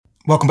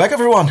Welcome back,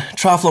 everyone.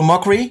 Triathlon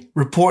Mockery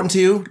reporting to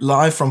you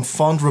live from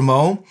Font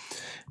Romeu.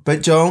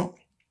 But Joe,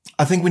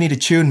 I think we need a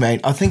tune,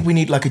 mate. I think we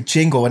need like a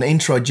jingle, an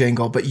intro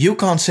jingle. But you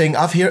can't sing.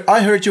 I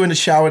heard you in the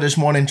shower this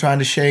morning trying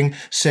to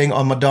sing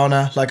on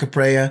Madonna like a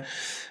prayer.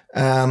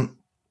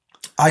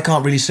 I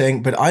can't really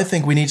sing, but I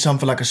think we need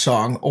something like a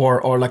song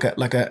or like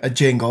a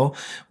jingle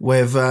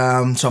with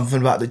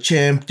something about the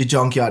chimp, the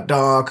junkyard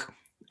dog.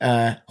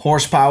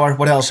 Horsepower.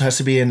 What else has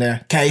to be in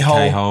there?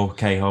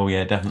 K-hole,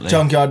 yeah, definitely.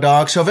 Junkyard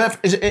Dog. So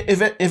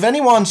if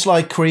anyone's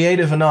like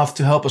creative enough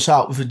to help us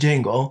out with a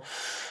jingle,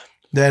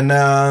 then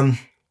yeah,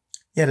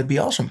 that'd be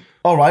awesome.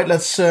 All right,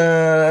 let's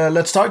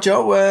start,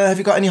 Joe. Have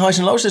you got any highs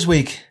and lows this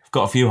week? I've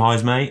got a few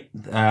highs, mate.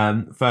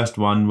 First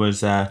one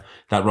was that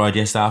ride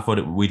yesterday. I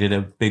thought we did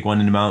a big one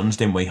in the mountains,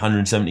 didn't we?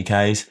 170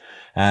 Ks.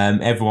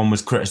 Everyone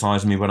was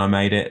criticising me when I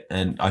made it,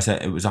 and I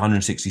said it was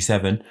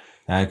 167.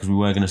 Because we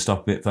were going to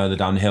stop a bit further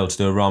down the hill to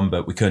do a run,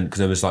 but we couldn't because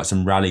there was like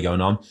some rally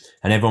going on.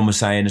 And everyone was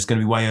saying it's going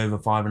to be way over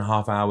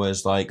 5.5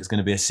 hours. Like it's going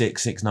to be a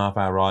 6.5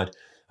 hour ride.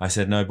 I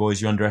said, no,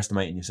 boys, you're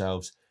underestimating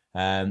yourselves.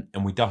 And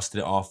we dusted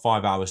it off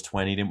 5 hours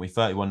 20, didn't we?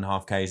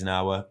 31.5 Ks an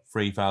hour,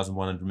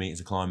 3,100 meters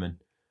of climbing.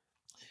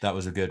 That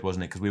was a good,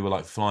 wasn't it? Because we were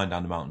like flying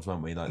down the mountains,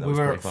 weren't we? Like that we was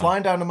were pretty fun.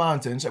 flying down the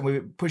mountains and we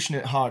were pushing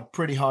it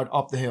pretty hard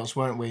up the hills,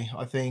 weren't we?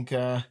 I think.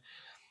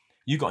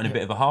 You got in a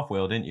bit of a half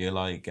wheel, didn't you?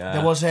 Like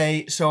there was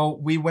so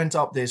we went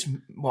up this.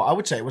 Well, I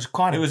would say it was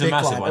quite. It was a big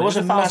massive climb. one. It was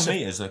 1,000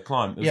 meters a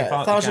climb. Yeah,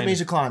 1,000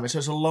 meters of climb. So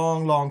it's a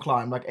long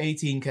climb, like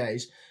 18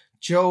 Ks.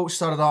 Joe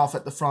started off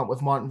at the front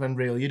with Martin Van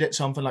Riel. You did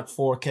something like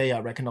 4K, I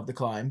reckon, of the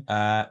climb.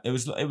 It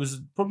was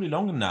probably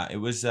longer than that. It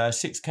was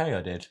 6K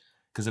I did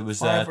because it was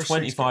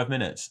 25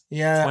 minutes.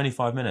 Yeah,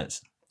 25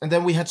 minutes. And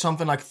then we had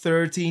something like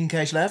 13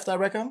 Ks left, I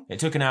reckon. It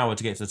took an hour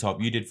to get to the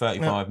top. You did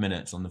 35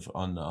 minutes on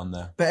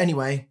the. But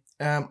anyway.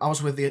 I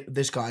was with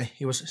this guy.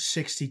 He was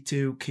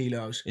 62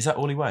 kilos. Is that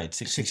all he weighed?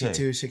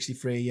 62,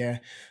 63, yeah.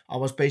 I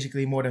was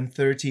basically more than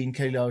 13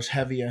 kilos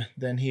heavier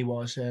than he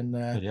was. And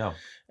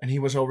he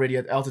was already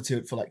at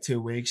altitude for like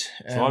 2 weeks.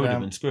 So I would have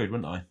been screwed,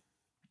 wouldn't I?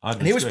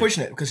 And he was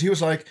pushing it because he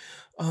was like,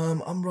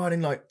 I'm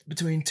riding like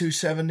between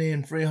 270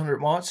 and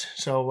 300 watts.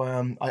 So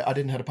I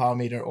didn't have a power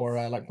meter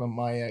or like when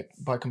my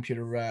bike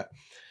computer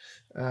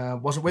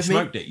wasn't with me.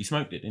 You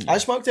smoked it, didn't you? I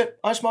smoked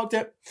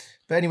it.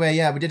 But anyway,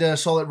 yeah, we did a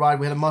solid ride.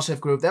 We had a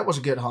massive group. That was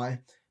a good high.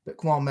 But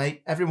come on,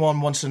 mate.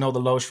 Everyone wants to know the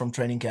lows from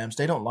training camps.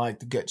 They don't like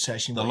the good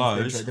session. The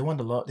lows? They want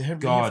the low.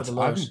 God,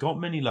 I haven't got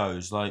many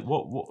lows. Like,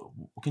 what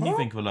can you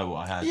think of a low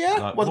what I had? Yeah,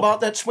 like, what about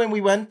that swim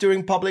we went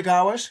during public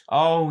hours?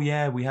 Oh,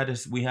 yeah, we had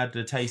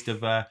a taste of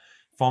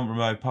Font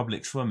Romeu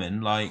public swimming.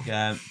 Like,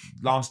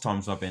 last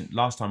time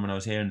when I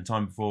was here and the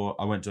time before,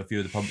 I went to a few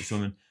of the public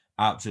swimming.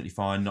 Absolutely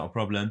fine, not a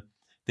problem.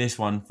 This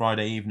one,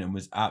 Friday evening,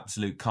 was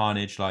absolute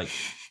carnage. Like,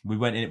 we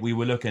went in, we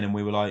were looking and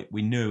we were like,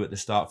 we knew at the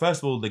start.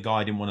 First of all, the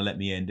guy didn't want to let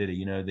me in, did he?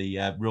 You know,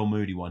 the real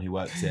moody one who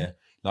works here.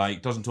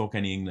 Like, doesn't talk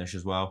any English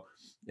as well.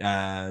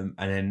 And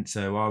then,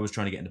 so I was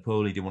trying to get in the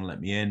pool. He didn't want to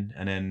let me in.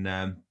 And then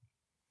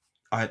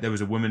there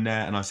was a woman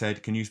there and I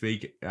said, can you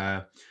speak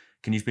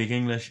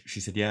English?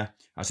 She said, yeah.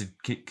 I said,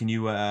 can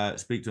you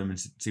speak to him and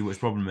see what his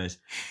problem is?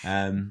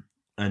 And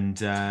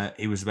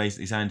he was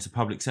basically saying it's a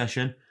public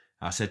session.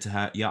 I said to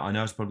her, yeah, I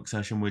know it's a public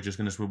session. We're just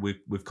going to,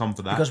 we've come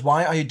for that. Because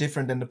why are you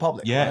different than the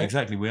public? Yeah, right?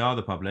 Exactly. We are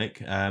the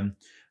public. And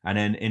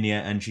then in the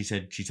end, and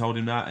she told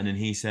him that. And then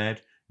he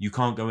said, you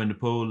can't go in the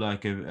pool.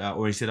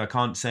 Or he said, I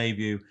can't save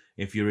you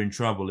if you're in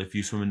trouble, if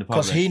you swim in the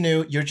public. Because he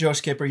knew you're Joe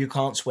Skipper, you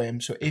can't swim.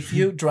 So if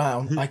you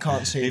drown, I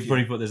can't save you. He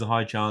probably thought there's a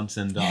high chance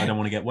and I don't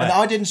want to get wet.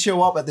 And I didn't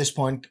show up at this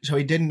point, so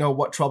he didn't know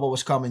what trouble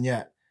was coming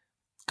yet.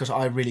 Because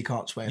I really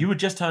can't swim. You were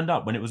just turned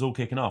up when it was all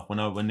kicking off.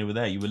 When they were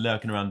there, you were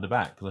lurking around the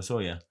back because I saw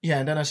you. Yeah,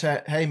 and then I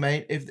said, "Hey,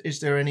 mate, is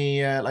there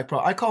any like?"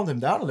 I calmed him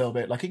down a little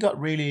bit. Like he got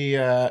really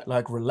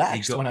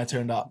relaxed when I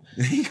turned up.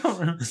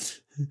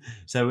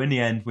 So in the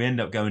end, we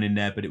ended up going in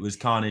there, but it was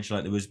carnage.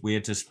 Like we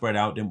had to spread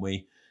out, didn't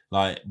we?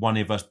 Like one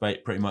of us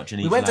pretty much in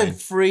each lane. We went in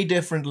 3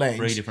 different lanes.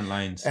 3 different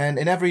lanes. And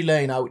in every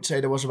lane, I would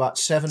say there was about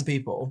 7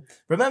 people.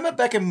 Remember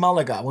back in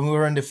Malaga when we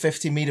were in the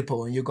 50-meter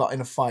pool and you got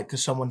in a fight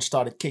because someone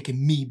started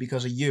kicking me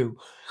because of you?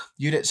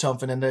 You did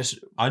something and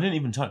I didn't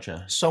even touch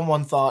her.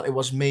 Someone thought it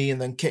was me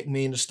and then kicked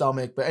me in the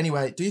stomach. But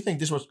anyway, do you think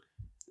this was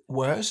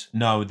worse?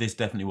 No, this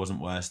definitely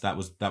wasn't worse. That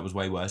was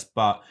way worse.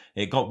 But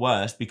it got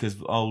worse because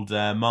old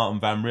Martin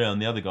Van Riel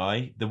and the other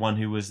guy, the one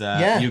who was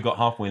you got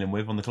half-wheeling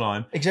with on the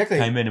climb, exactly,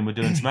 came in and were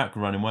doing some aqua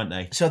running, weren't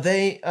they? So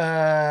they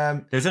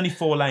there's only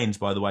 4 lanes,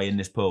 by the way, in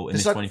this pool, in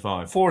this like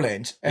 25. 4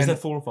 lanes. Is there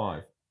 4 or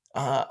 5?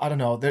 I don't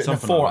know. There's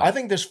 4. Like I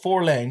think there's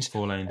 4 lanes.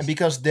 4 lanes. And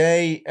because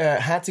they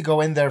had to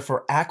go in there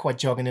for aqua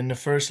jogging in the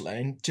first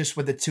lane, just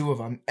with the 2 of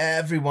them,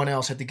 everyone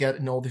else had to get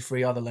in all the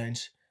 3 other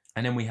lanes.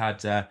 And then we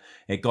had,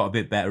 it got a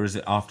bit better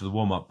after the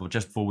warm-up, but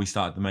just before we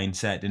started the main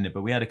set, didn't it?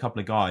 But we had a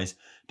couple of guys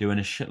doing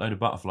a shitload of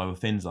butterfly with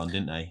fins on,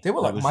 didn't they? They were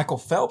like Michael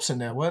Phelps in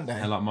there, weren't they?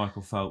 Yeah, like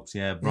Michael Phelps,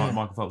 yeah.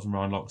 Michael Phelps and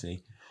Ryan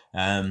Lochte.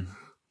 So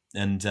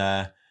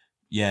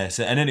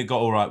and then it got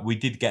all right. We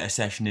did get a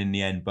session in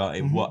the end, but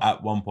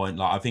at one point,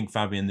 like I think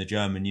Fabian the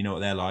German, you know what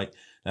they're like.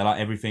 They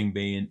like everything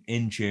being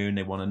in tune.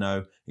 They want to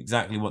know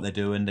exactly what they're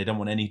doing. They don't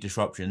want any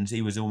disruptions.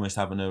 He was almost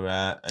having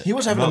He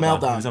was having a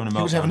meltdown.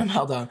 He was having a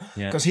meltdown.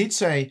 Because he'd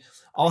say,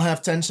 I'll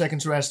have 10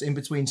 seconds rest in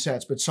between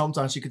sets, but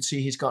sometimes you could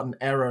see he's got an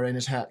error in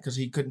his head because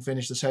he couldn't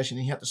finish the session.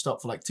 He had to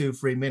stop for like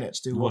 2-3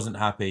 minutes. He wasn't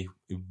happy.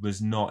 It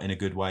was not in a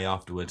good way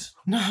afterwards.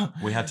 No.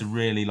 We had to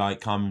really like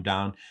calm him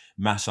down,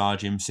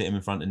 massage him, sit him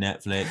in front of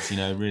Netflix,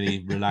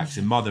 really relax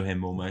him, mother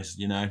him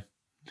almost,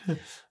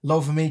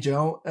 Low for me,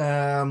 Joe.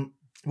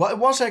 Well, it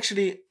was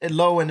actually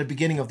low in the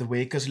beginning of the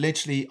week because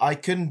literally I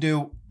couldn't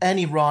do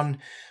any run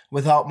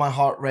without my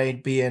heart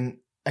rate being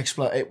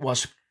exploded. It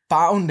was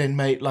pounding,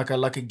 mate, like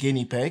a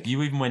guinea pig.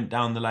 You even went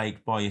down the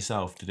lake by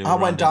yourself to do. I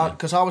went down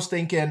because I was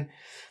thinking,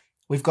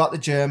 we've got the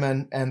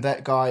German and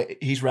that guy.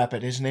 He's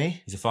rapid, isn't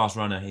he? He's a fast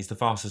runner. He's the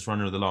fastest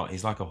runner of the lot.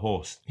 He's like a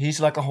horse.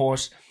 He's like a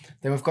horse.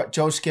 Then we've got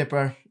Joe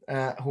Skipper,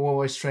 who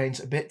always trains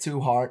a bit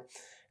too hard,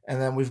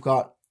 and then we've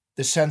got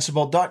the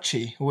sensible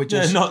Dutchie, who would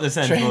just not the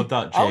sensible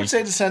Dutchie. I would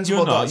say the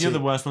sensible Dutchie. You're the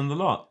worst one of the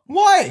lot.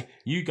 Why?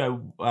 You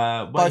go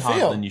way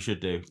harder than you should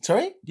do.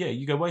 Sorry? Yeah,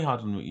 you go way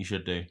harder than what you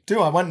should do.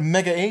 I went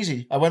mega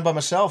easy. I went by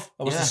myself.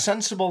 I was the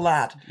sensible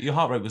lad. Your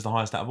heart rate was the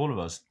highest out of all of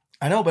us.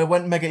 I know, but I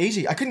went mega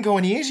easy. I couldn't go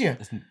any easier.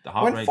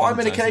 I went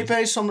 5-minute K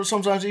pace,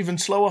 sometimes even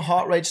slower.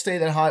 Heart rate stayed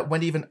that high.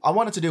 I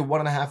wanted to do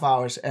 1.5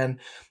 hours, and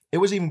it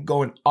was even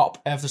going up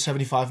after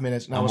 75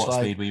 minutes. And I was what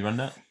like, speed were you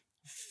running at?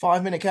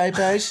 5-minute K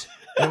pace.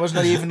 And it was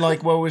not even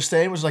like where we were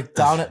staying. It was like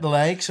down at the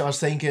lake. So I was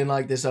thinking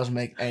like, this doesn't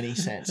make any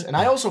sense. And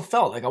I also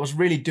felt like I was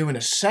really doing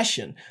a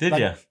session. Did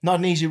you? Not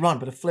an easy run,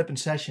 but a flipping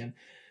session.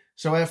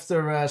 So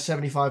after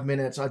 75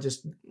 minutes, I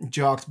just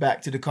jogged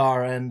back to the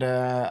car and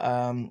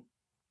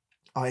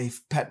I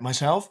pet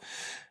myself.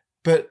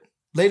 But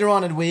later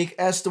on in the week,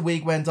 as the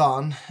week went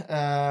on,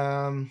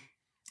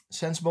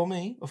 sensible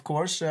me, of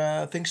course,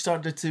 things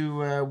started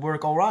to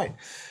work all right.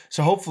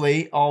 So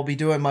hopefully I'll be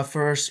doing my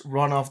first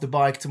run off the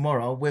bike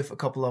tomorrow with a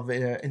couple of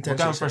intense. We're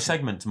going for a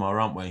segment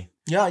tomorrow, aren't we?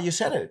 Yeah, you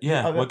said it.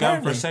 Yeah, we're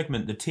going for a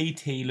segment, the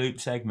TT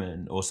Loop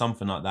segment or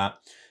something like that.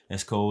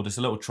 It's called. It's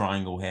a little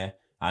triangle here,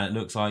 and it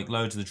looks like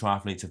loads of the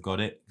triathletes have got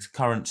it.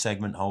 Current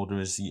segment holder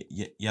is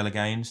Yellow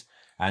Gains.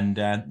 And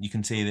you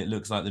can see that it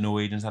looks like the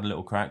Norwegians had a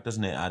little crack,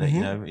 doesn't it? At it,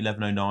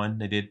 11:09.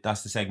 They did.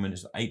 That's the segment.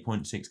 It's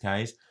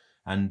 8.6 Ks.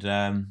 And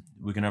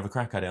we're going to have a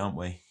crack at it, aren't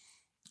we?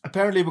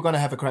 Apparently, we're going to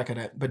have a crack at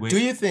it. But do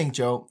you think,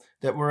 Joe,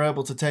 that we're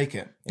able to take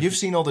it? You've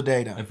seen all the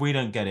data. If we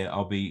don't get it,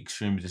 I'll be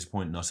extremely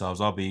disappointed in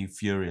ourselves. I'll be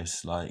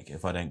furious,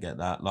 if I don't get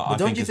that. I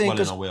think it's well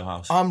in our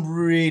wheelhouse. I'm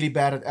really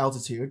bad at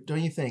altitude.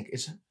 Don't you think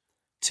it's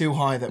too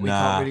high that we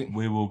can't really...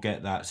 we will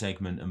get that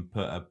segment and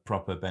put a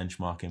proper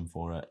benchmark in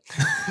for it.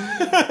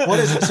 What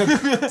is it? So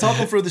talk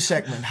me through the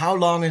segment. How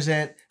long is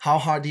it? How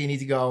hard do you need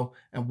to go?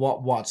 And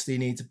what watts do you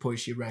need to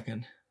push, you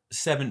reckon?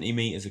 70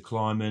 meters of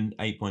climbing,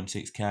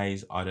 8.6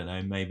 Ks. I don't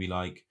know, maybe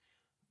it's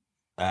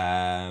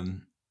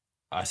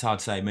hard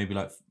to say, maybe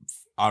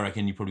I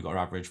reckon you probably got to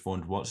average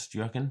 400 watts, do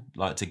you reckon?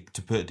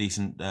 To put a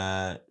decent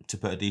time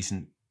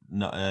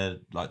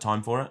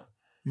for it?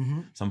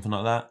 Mm-hmm. Something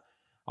like that.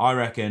 I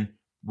reckon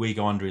we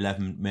go under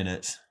 11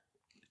 minutes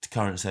to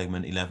current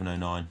segment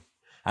 11:09.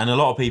 And a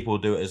lot of people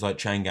do it as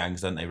chain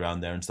gangs, don't they,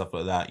 around there and stuff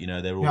like that.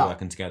 They're all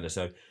working together.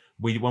 So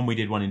when we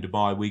did one in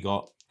Dubai, we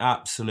got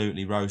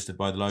absolutely roasted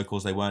by the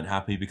locals. They weren't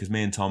happy because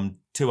me and Tom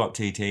 2-up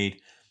TT'd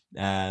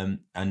and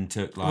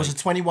took It was a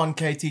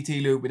 21k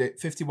TT loop with it,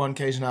 51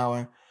 k's an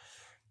hour.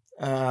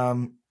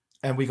 And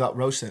we got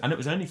roasted. And it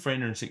was only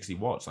 360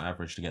 watts I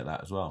averaged to get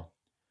that as well.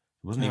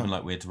 It wasn't even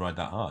like we had to ride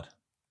that hard.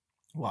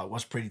 Well, it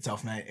was pretty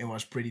tough, mate. It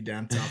was pretty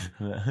damn tough.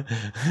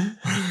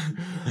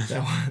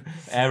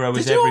 Aero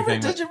was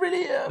everything. Did you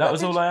really? That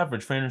was all I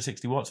averaged,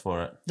 360 watts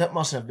for it. That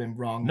must have been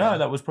wrong. No,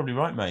 that was probably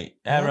right, mate.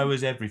 Aero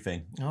is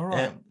everything. All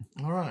right.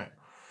 All right.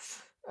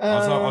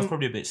 I was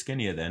probably a bit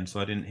skinnier then,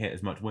 so I didn't hit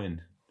as much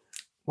wind.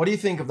 What do you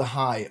think of the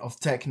high of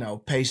Techno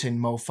pacing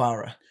Mo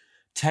Farah?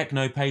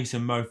 Techno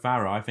pacing Mo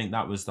Farah, I think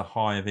that was the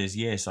high of his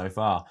year so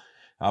far.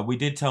 We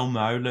did tell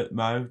Mo, look,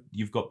 Mo,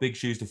 you've got big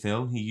shoes to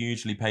fill. He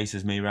usually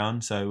paces me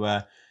around,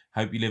 so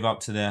hope you live up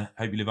to the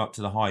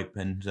hype,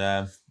 and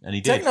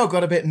he did. Techno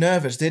got a bit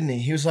nervous, didn't he?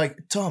 He was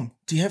like, Tom,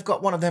 do you have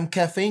got one of them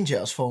caffeine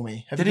gels for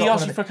me? Did he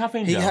ask you for a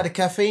caffeine gel? He had a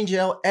caffeine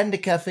gel and a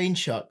caffeine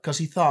shot because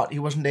he thought he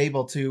wasn't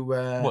able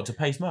to... to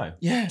pace Mo?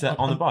 Yeah.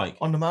 On the bike?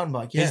 On the mountain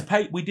bike,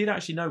 yeah. We did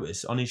actually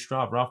notice on his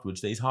Strava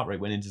afterwards that his heart rate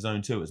went into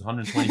zone 2. It was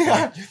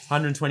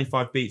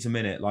 125 beats a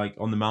minute,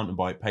 on the mountain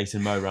bike,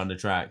 pacing Mo around the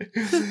track.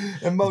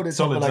 And Mo did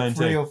something like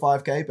 3 or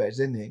 5k pace,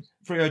 didn't he?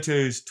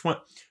 302s,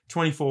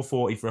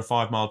 24:40 for a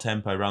 5-mile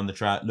tempo around the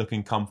track,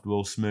 looking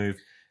comfortable, smooth.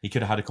 He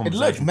could have had a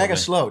conversation. It looked mega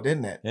slow,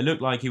 didn't it? It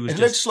looked like he was. It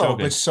looked slow,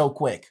 but so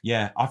quick.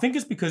 Yeah, I think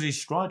it's because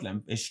his stride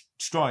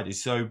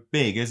is so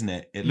big, isn't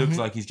it? It looks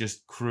like he's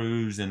just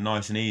cruising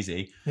nice and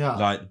easy.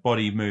 Yeah,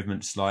 body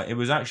movements. It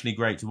was actually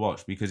great to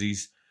watch because he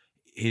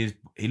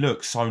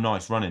looks so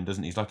nice running,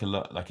 doesn't he? He's like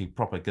a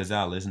proper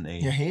gazelle, isn't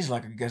he? Yeah, he's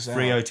like a gazelle.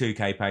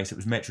 302k pace. It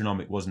was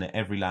metronomic, wasn't it?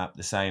 Every lap,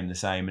 the same.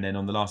 And then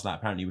on the last lap,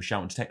 apparently he was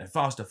shouting to Techno,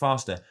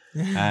 faster.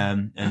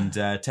 And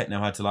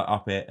Techno had to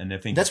up it. And I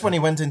think that's when he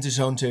went into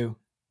zone 2.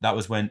 That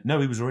was when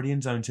he was already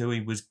in zone 2. He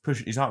was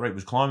pushing. His heart rate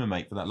was climbing,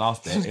 mate, for that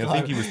last bit. I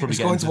think he was probably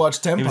going towards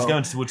tempo. He was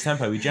going towards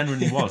tempo. He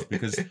genuinely was,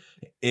 because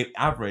it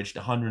averaged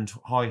high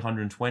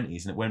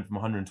 120s, and it went from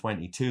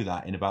 120 to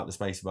that in about the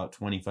space of about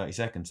 20-30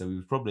 seconds. So he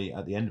was probably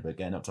at the end of it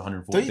getting up to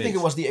 140. Don't you think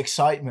it was the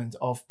excitement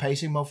of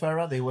pacing Mo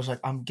Farah? They was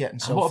like, I'm getting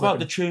so. And what about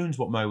the tunes?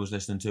 What Mo was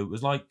listening to? It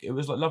was like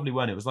lovely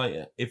when it was like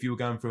if you were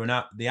going through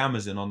the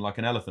Amazon on like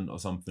an elephant or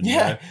something.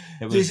 Yeah,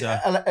 you know? It was.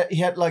 He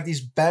had like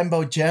these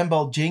bambo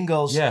jambo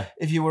jingles. Yeah.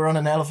 If you were on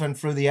an elephant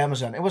through the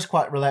Amazon, it was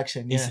quite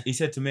relaxing. Yeah. He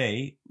said to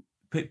me,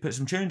 put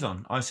some tunes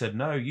on. I said,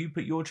 no, you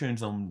put your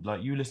tunes on.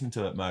 Like, you listen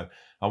to it, Mo.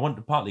 I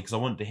want partly because I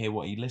wanted to hear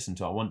what he listened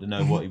to. I wanted to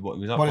know what he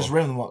was up what for. his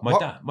rhythm was.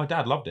 My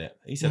dad loved it.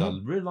 He said, I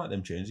really like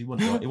them tunes. He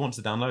wants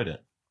to download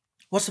it.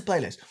 What's the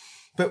playlist?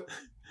 But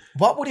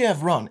what would you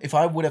have run if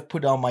I would have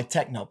put on my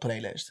techno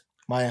playlist?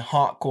 My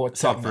hardcore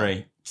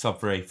techno.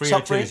 Sub 3.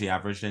 302s he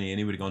averaged, didn't he? And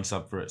he would have gone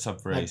sub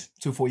 3s. Like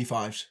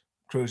 245s,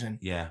 cruising.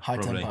 Yeah, high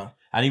probably. tempo.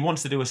 And he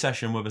wants to do a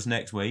session with us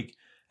next week,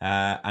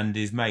 and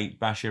his mate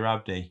Bashir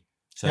Abdi.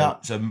 So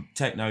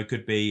techno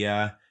could be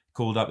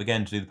called up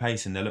again to do the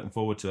pacing. They're looking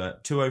forward to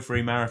it.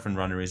 203 marathon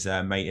runner his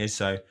mate is.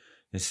 So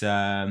it's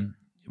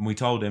we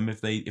told him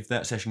if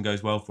that session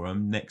goes well for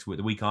him next week,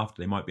 the week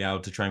after, they might be able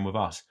to train with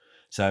us.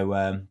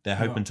 So they're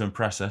hoping to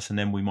impress us, and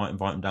then we might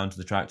invite them down to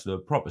the track to do a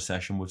proper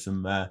session with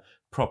some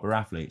proper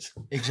athletes.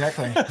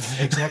 Exactly.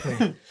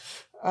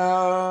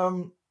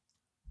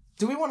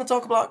 Do we want to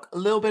talk about a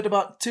little bit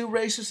about 2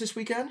 races this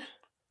weekend?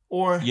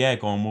 Or yeah,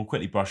 go on. We'll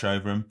quickly brush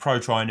over them. Pro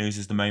Tri News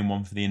is the main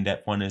one for the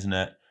in-depth one, isn't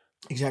it?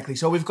 Exactly.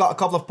 So we've got a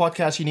couple of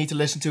podcasts you need to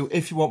listen to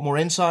if you want more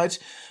insights.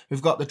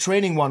 We've got the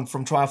training one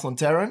from Triathlon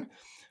Terran.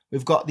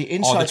 We've got the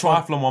insights. The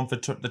triathlon one for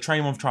the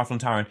training one for Triathlon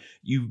Terran.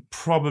 You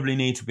probably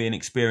need to be an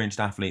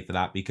experienced athlete for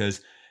that,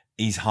 because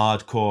he's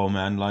hardcore,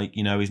 man. Like,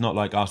 you know, he's not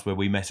like us where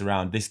we mess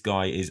around. This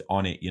guy is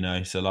on it, you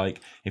know. So like,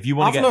 if you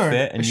want to get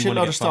fit and you want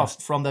to get stuff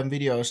fast, from them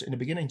videos in the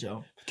beginning,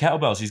 Joe.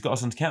 Kettlebells. He's got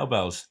us onto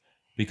kettlebells.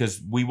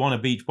 Because we want a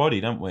beach body,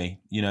 don't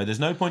we? You know, there's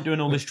no point doing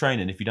all this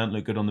training if you don't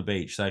look good on the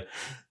beach. So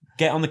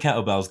get on the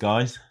kettlebells,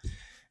 guys.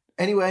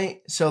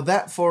 Anyway, so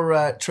that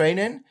for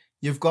training.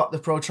 You've got the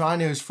Pro Tri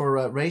News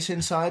for race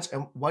insights.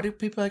 And why do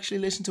people actually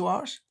listen to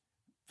ours?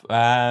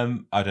 I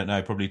don't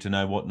know. Probably to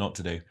know what not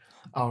to do.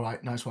 All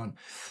right, nice one.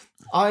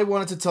 I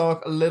wanted to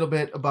talk a little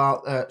bit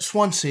about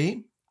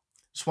Swansea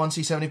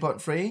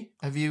 70.3.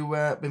 Have you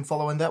been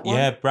following that one?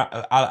 Yeah,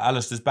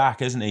 Alistair's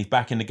back, isn't he? He's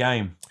back in the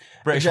game.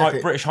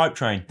 British hype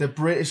train. The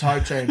British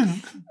hype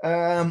train.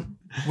 We're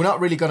not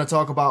really going to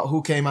talk about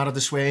who came out of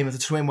the swim, if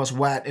the swim was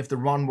wet, if the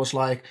run was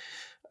like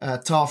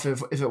tough,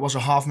 if it was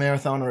a half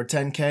marathon or a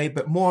 10K,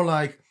 but more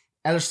like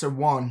Alistair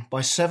won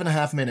by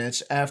 7.5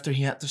 minutes after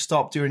he had to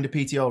stop during the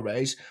PTO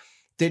race.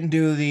 Didn't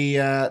do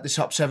the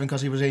sub 7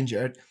 because he was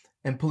injured,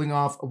 and pulling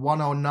off a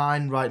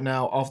 109 right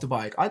now off the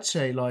bike. I'd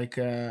say like...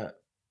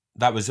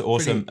 that was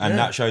awesome,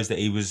 that shows that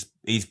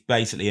he's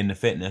basically in the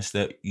fitness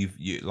that you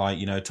like,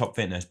 you know, top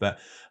fitness. But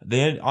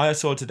I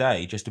saw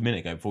today, just a minute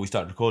ago before we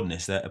started recording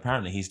this, that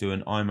apparently he's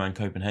doing Ironman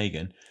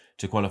Copenhagen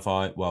to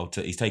qualify. Well,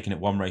 he's taking it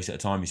one race at a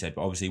time, he said,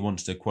 but obviously he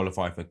wants to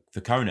qualify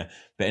for Kona.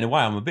 But in a way,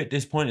 I'm a bit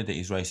disappointed that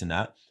he's racing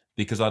that,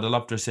 because I'd have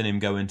loved to have seen him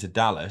go into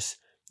Dallas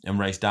and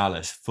race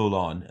Dallas full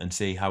on and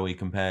see how he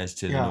compares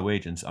to the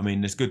Norwegians. I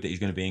mean, it's good that he's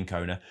going to be in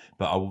Kona,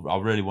 but I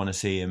really want to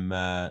see him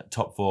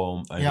top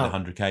form over the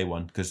 100k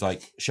one, because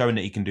like showing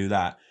that he can do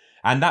that.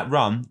 And that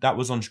run, that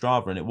was on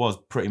Strava, and it was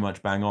pretty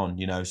much bang on,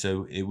 you know,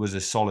 so it was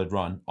a solid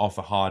run off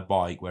a hard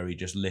bike where he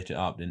just lit it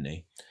up, didn't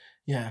he?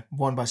 Yeah,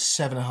 won by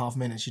 7.5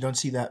 minutes. You don't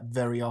see that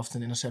very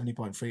often in a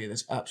 70.3.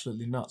 That's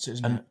absolutely nuts,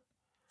 isn't it?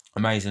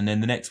 Amazing.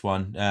 Then the next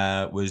one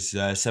was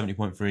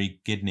 70.3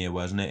 Gdynia,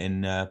 wasn't it,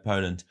 in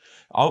Poland?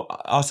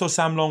 I saw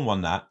Sam Long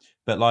won that,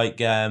 but like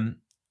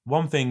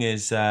one thing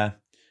is sorry,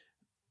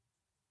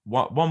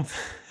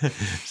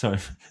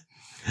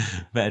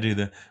 better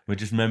do we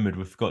just remembered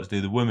we forgot to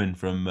do the women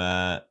from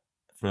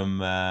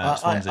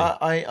Swansea.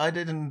 I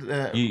didn't.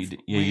 You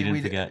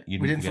didn't forget. We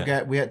didn't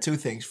forget. We had 2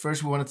 things.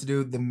 First, we wanted to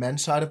do the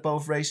men's side of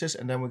both races,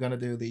 and then we're gonna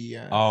do the.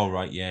 Oh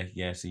right,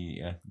 yeah. See,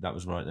 yeah, that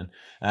was right then.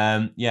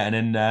 And then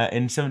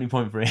in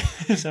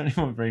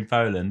 70.3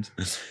 Poland,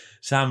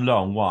 Sam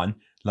Long won,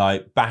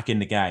 like back in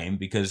the game,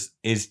 because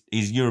his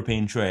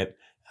European trip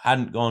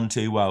hadn't gone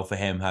too well for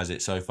him, has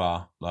it so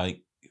far?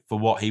 Like for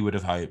what he would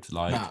have hoped,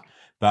 like. Nah.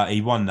 But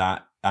he won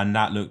that, and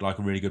that looked like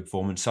a really good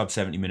performance. Sub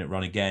 70-minute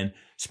run again.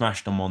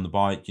 Smashed him on the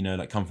bike, you know,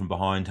 like come from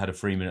behind, had a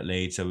 3-minute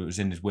lead, so it was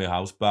in his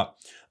wheelhouse. But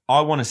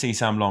I want to see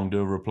Sam Long do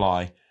a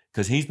reply,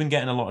 because he's been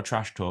getting a lot of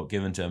trash talk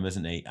given to him,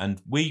 hasn't he?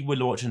 And we were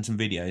watching some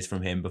videos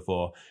from him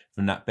before,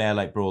 from that Bear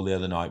Lake Brawl the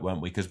other night, weren't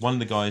we? Because one of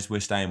the guys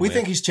we're staying with... We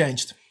think he's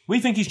changed. We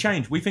think he's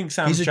changed. We think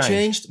Sam's changed. He's a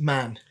changed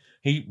man.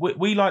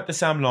 We liked the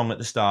Sam Long at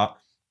the start,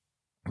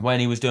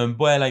 when he was doing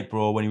Bear Lake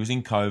Brawl, when he was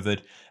in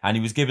COVID, and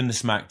he was giving the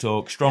smack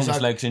talk,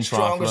 strongest legs in triathlon.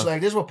 Strongest leg.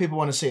 This is what people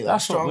want to see.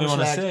 That's what we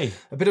want to see.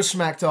 A bit of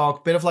smack talk,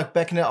 a bit of like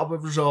backing it up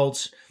with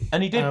results.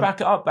 And he did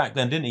back it up back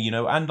then, didn't he? You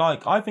know, and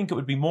like I think it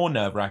would be more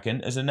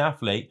nerve-wracking as an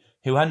athlete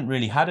who hadn't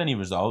really had any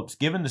results,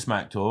 given the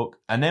smack talk,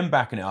 and then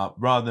backing it up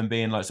rather than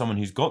being like someone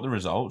who's got the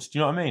results. Do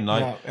you know what I mean?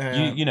 Like,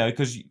 you know,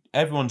 because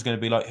everyone's going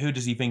to be like, who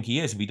does he think he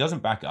is if he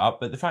doesn't back it up?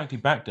 But the fact he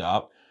backed it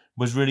up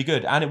was really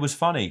good, and it was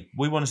funny.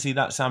 We want to see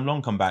that Sam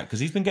Long come back because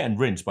he's been getting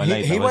rinsed by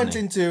Laidlaw. He went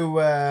into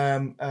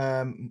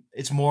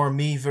it's more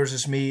me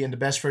versus me and the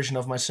best version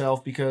of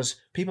myself because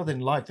people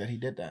didn't like that he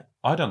did that.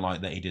 I don't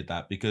like that he did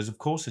that because, of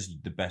course, it's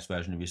the best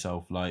version of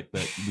yourself. Like,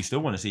 but we still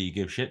want to see you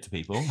give shit to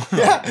people.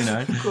 Yeah, you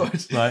know, of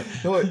course. Like,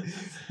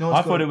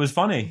 I thought it was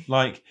funny.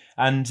 Like,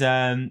 and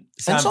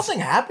something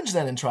happens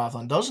then in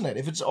triathlon, doesn't it?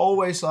 If it's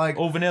always like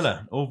all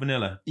vanilla.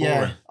 Yeah,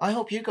 boring. I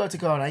hope you go to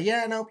Kona.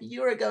 Yeah, no,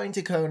 you're going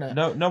to Kona.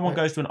 No one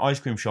goes to an ice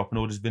cream shop and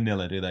orders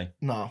vanilla, do they?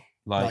 No.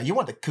 Like, no, you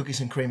want the cookies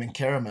and cream and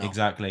caramel.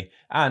 Exactly.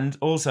 And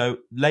also,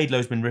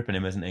 Laidlaw's been ripping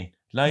him, hasn't he?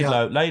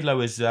 Laidlaw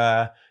is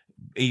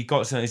he's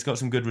got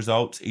some good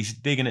results. He's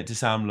digging it to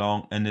Sam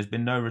Long, and there's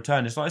been no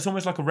return. It's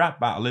almost like a rap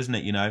battle, isn't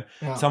it? You know,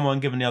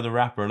 someone giving the other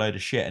rapper a load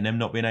of shit and them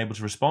not being able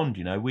to respond.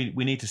 You know, we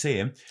need to see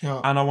him,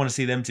 and I want to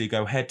see them two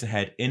go head to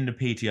head in the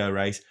PTO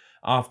race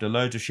after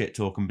loads of shit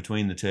talking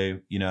between the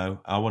two. You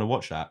know, I want to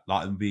watch that.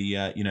 Like, it'd be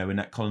you know, in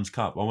that Collins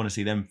Cup, I want to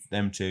see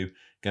them two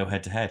go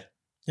head to head.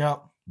 Yeah.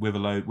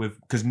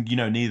 Because you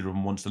know neither of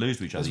them wants to lose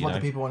to each other. That's what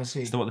the people want to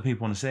see. It's what the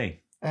people want to see.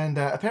 And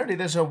apparently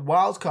there's a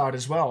wild card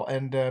as well,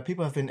 and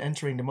people have been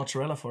entering the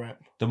mozzarella for it.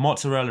 The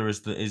mozzarella is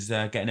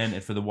getting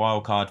entered for the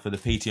wild card for the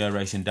PTO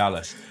race in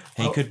Dallas.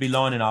 He could be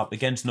lining up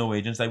against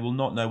Norwegians. They will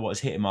not know what has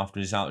hit him after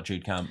his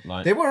altitude camp.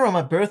 Like, they were on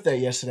my birthday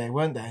yesterday,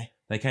 weren't they?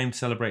 They came to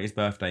celebrate his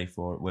birthday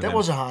with him.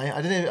 Was a high.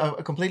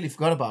 I completely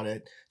forgot about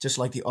it, just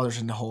like the others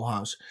in the whole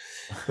house.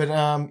 But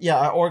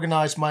I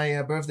organized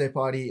my birthday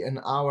party an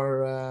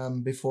hour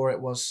before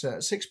it was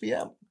 6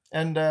 p.m.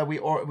 And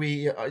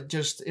we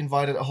just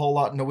invited a whole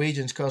lot of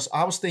Norwegians because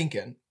I was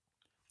thinking.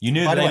 You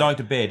knew they liked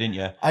a beer, didn't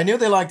you? I knew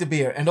they liked a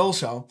beer. And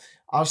also,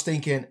 I was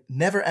thinking,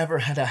 never ever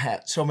had I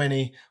had so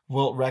many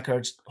world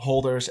records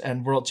holders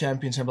and world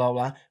champions and blah,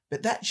 blah.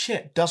 But that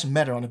shit doesn't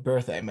matter on a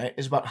birthday, mate.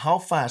 It's about how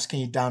fast can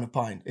you down a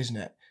pint, isn't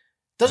it?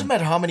 Doesn't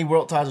matter how many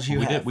world titles you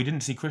have. We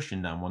didn't see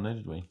Christian down one,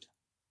 did we?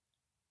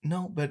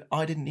 No, but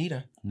I didn't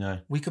either.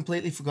 No. We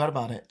completely forgot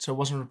about it. So it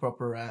wasn't a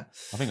proper... I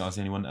think I was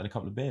the only one that had a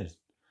couple of beers.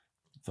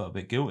 Felt a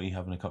bit guilty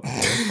having a couple of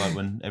beers, like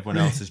when everyone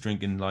else is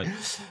drinking. Like,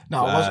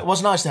 no, it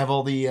was nice to have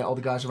all the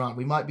guys around.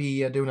 We might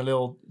be doing a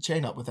little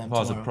chain up with them. If I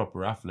was a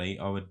proper athlete,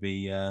 I would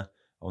be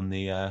on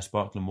the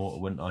sparkling water,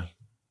 wouldn't I?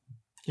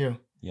 You?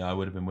 Yeah, I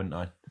would have been, wouldn't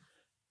I?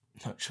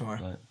 Not sure.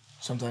 Like,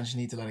 sometimes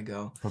you need to let it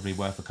go. Probably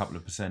worth a couple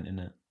of %, isn't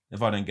it?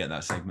 If I don't get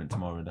that segment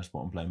tomorrow, that's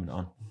what I'm blaming it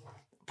on.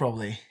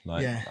 Probably.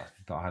 Like, yeah.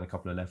 I had a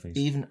couple of leffies.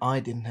 Even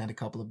I didn't have a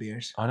couple of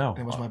beers. I know.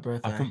 It was my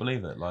birthday. I couldn't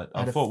believe it. Like,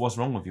 I thought, what's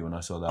wrong with you when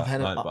I saw that? I've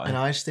had an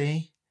iced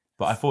tea.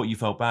 But I thought you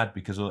felt bad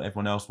because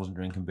everyone else wasn't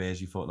drinking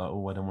beers. You thought like,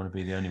 oh, I don't want to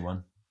be the only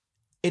one.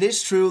 It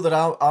is true that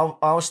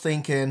I was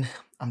thinking,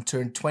 I'm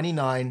turned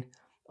 29.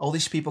 All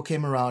these people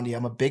came around here.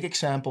 I'm a big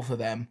example for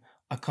them.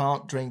 I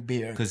can't drink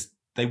beer. Because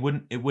it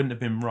wouldn't have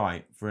been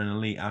right for an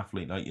elite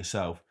athlete like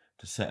yourself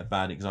to set a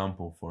bad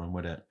example for him,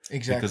 would it?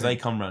 Exactly. Because they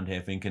come around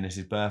here thinking it's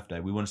his birthday.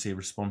 We want to see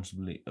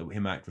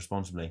him act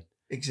responsibly.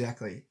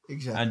 Exactly.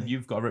 And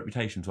you've got a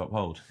reputation to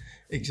uphold.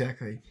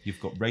 Exactly. You've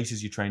got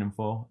races you're training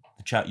for.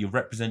 You're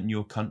representing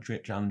your country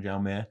at Challenge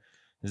Almere.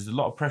 There's a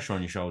lot of pressure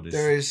on your shoulders.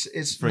 There is.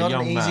 It's not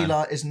an easy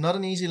life. It's not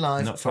an easy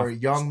life for a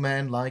young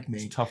man like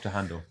me. It's tough to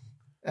handle.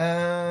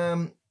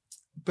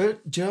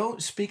 But Joe,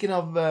 speaking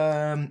of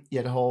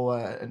the whole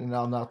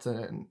not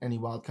any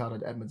wild card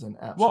at Edmonton.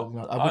 Absolutely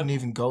not. I wouldn't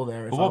even go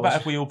there. But what about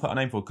if we all put a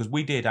name for it? Because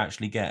we did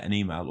actually get an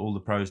email. All the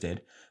pros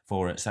did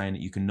for it, saying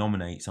that you can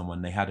nominate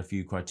someone. They had a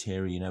few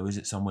criteria. You know, is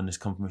it someone that's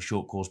come from a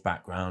short course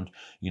background?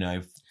 You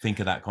know, think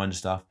of that kind of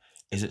stuff.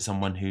 Is it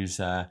someone who's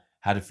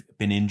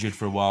been injured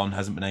for a while and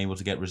hasn't been able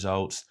to get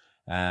results?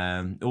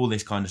 All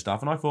this kind of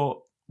stuff. And I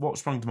thought, what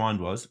sprung to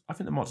mind was, I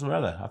think the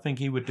mozzarella. I think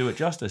he would do it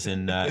justice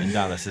in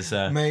Dallas.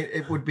 Mate,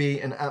 it would be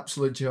an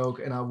absolute joke,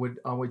 and I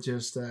would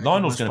just.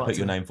 Lionel's going to put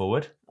your name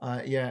forward.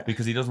 Yeah.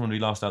 Because he doesn't want to be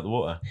last out the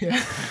water. Yeah.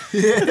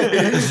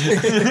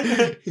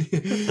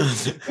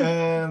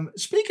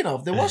 Speaking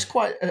of, there was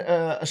quite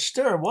a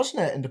stir,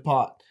 wasn't it, in the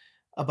pot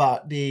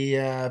about the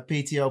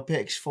PTO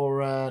picks for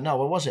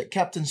what was it?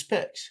 Captain's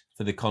picks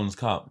for the Collins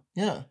Cup.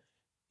 Yeah.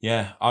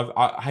 Yeah,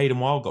 Hayden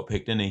Wild got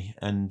picked, didn't he?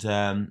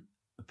 And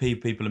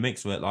people are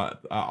mixed with it. Like,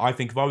 I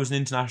think if I was an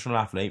international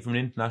athlete, from an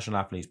international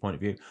athlete's point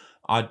of view,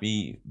 I'd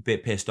be a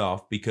bit pissed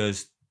off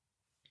because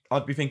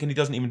I'd be thinking he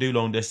doesn't even do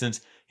long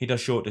distance. He does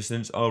short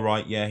distance. Oh,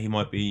 right, yeah, he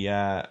might be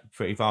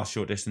pretty fast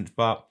short distance,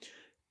 but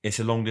it's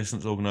a long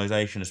distance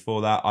organisation. As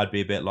for that, I'd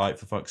be a bit like,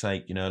 for fuck's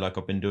sake, you know, like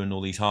I've been doing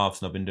all these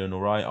halves and I've been doing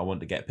all right. I want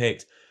to get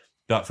picked.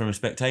 But from a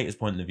spectator's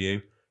point of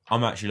view,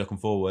 I'm actually looking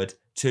forward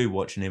to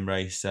watching him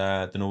race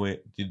the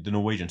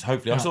Norwegians.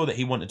 Hopefully, I saw that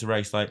he wanted to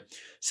race like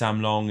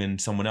Sam Long and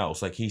someone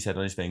else, like he said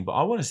on his thing. But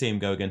I want to see him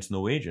go against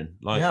Norwegian.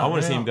 Like I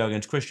want to see him go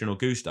against Christian or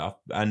Gustav,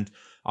 and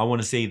I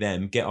want to see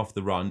them get off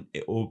the run.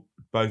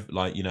 Both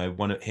like, you know,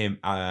 one of him,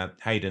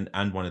 Hayden,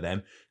 and one of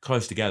them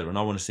close together, and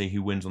I want to see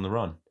who wins on the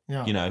run.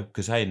 Yeah. You know,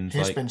 because Hayden's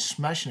He's like been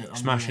smashing it. On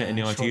smashing it in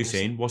the short ITU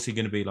distance. scene. What's he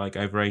going to be like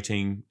over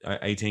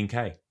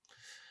 18K?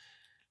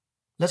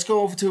 Let's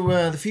go over to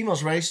the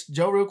females race.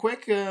 Joe, real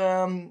quick.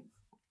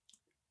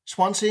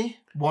 Swansea,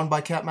 won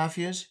by Cat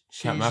Matthews.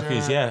 Cat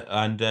Matthews, yeah.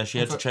 And she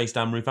had to chase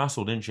down Ruth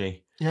Assel, didn't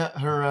she?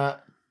 Yeah,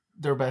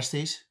 they're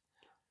besties.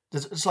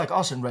 It's like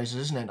us in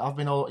races, isn't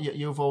it?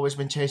 You've always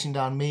been chasing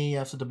down me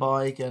after the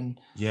bike, and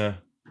yeah,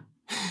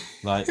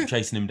 like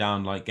chasing him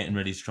down, like getting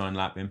ready to try and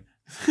lap him.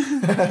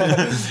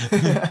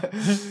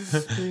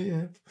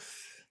 Yeah.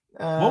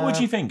 What would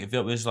you think if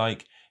it was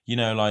like, you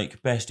know,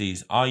 like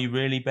besties? Are you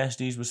really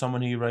besties with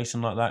someone who you're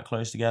racing like that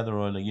close together,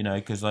 or like, you know,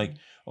 because like,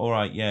 all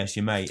right, yeah, it's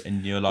your mate,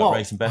 and you're like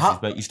racing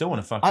besties, but you still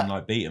want to fucking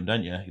like beat him,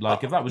 don't you?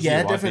 Like if that was you,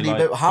 definitely. I'd be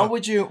like, but how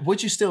would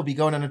you still be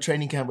going on a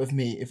training camp with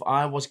me if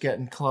I was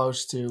getting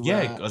close to?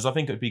 Yeah, because I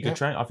think it would be good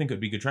training. I think it would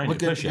be good training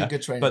to push you.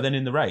 But then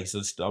in the race,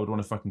 I would want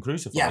to fucking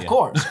crucify you. Yeah, of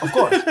course. I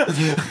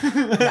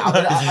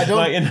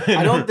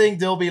don't think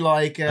they'll be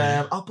like,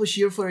 I'll push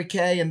you for a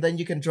K, and then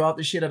you can drop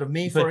the shit out of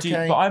me for a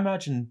K. But I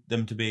imagine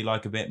them to be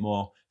like a bit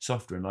more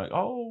softer and like,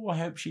 oh, I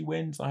hope she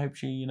wins. I hope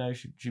she, you know,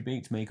 she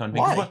beats me, kind of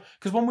thing. Why?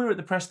 Because when we were at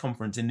the press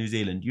conference in New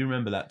Zealand, you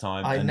remember that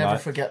time? I never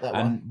forget that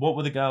one. And what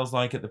were the girls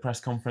like at the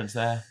press conference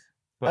there?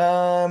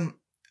 Well,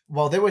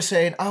 they were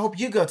saying, I hope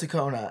you go to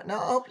Kona. No,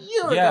 I hope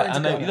you're going to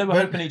Kona. Yeah, and they were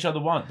hoping each other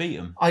won't beat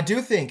them. I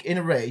do think in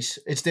a race,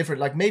 it's different.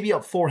 Like maybe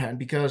up forehand,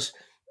 because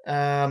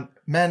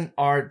men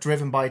are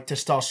driven by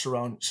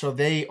testosterone. So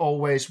they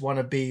always want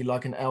to be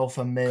like an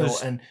alpha male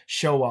and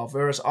show off.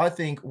 Whereas I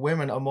think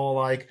women are more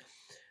like,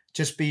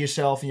 just be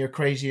yourself and you're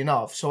crazy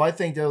enough. So I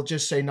think they'll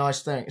just say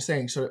nice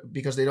things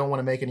because they don't want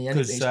to make any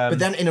enemies. But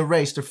then in a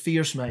race, they're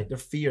fierce, mate. They're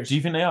fierce. Do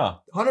you think they are?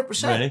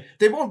 100%. Really?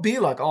 They won't be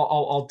like,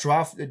 I'll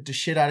draft the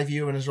shit out of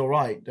you and it's all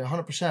right. They're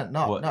 100%.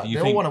 No, they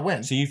all want to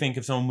win. So you think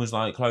if someone was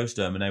like close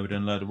to them and they were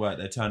doing a load of work,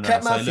 they'd turn around Cat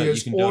and say, Matthews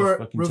look, you can do a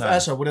fucking Ruth turn.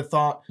 Assel would have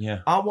thought, yeah,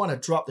 I want to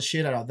drop the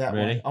shit out of that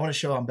one. I want to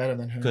show I'm better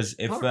than her. Because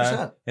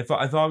if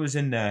I was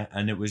in there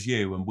and it was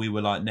you and we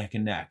were like neck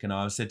and neck, and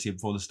I said to you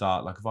before the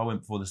start, like if I went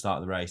before the start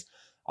of the race,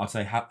 I'd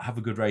say, have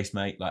a good race,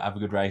 mate. Like, have a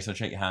good race. I'd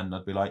shake your hand and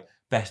I'd be like,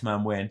 best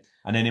man win.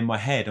 And then in my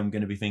head, I'm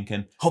going to be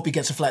thinking, hope he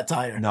gets a flat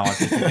tire. No,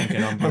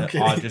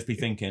 I'd just be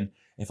thinking,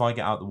 if I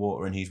get out the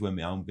water and he's with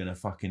me, I'm going to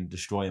fucking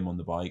destroy him on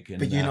the bike. And,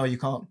 but you know you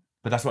can't.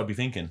 But that's what I'd be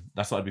thinking.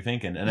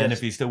 And then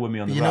if he's still with me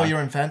on the run. You know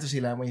you're in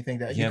fantasy land when you think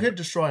that. You could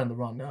destroy on the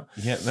run now.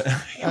 Yeah, but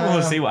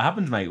we'll see what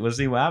happens, mate. We'll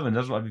see what happens.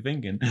 That's what I'd be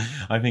thinking.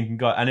 I'm thinking,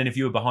 God. And then if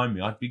you were behind me,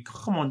 I'd be,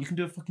 come on, you can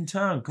do a fucking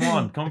turn.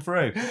 Come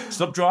through.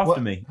 Stop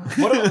drafting me.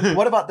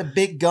 What about the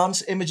big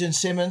guns, Imogen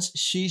Simmons?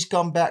 She's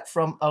come back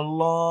from a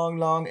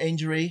long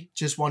injury.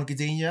 Just won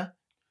Gdynia.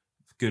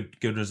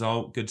 Good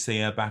result. Good to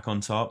see her back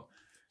on top.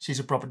 She's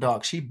a proper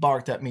dog. She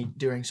barked at me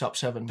during sub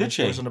 7. Did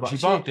she? She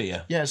barked at you?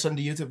 Yeah, it's on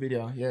the YouTube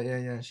video.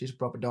 Yeah. She's a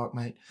proper dog,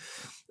 mate.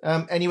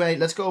 Anyway,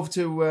 let's go over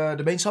to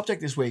the main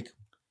subject this week.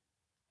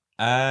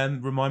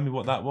 Remind me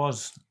what that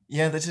was.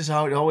 Yeah, this is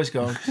how it always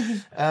goes.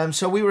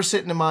 So we were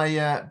sitting in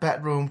my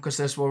bedroom because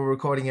that's where we're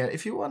recording it.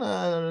 If you want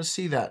to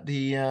see that,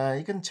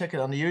 you can check it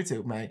on the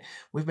YouTube, mate.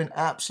 We've been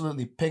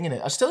absolutely pinging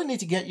it. I still need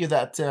to get you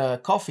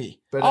that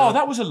coffee. But,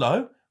 that was a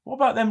low. What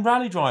about them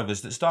rally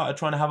drivers that started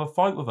trying to have a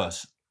fight with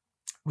us?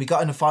 We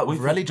got in a fight with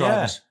rally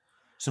drivers. Yeah.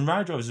 Some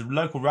rally drivers, a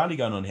local rally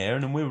going on here,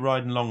 and then we were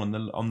riding along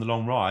on the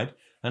long ride,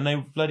 and they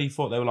bloody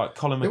thought they were like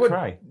Colin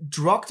McRae.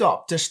 Drugged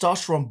up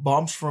testosterone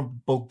bombs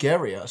from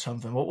Bulgaria or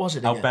something. What was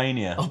it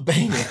again?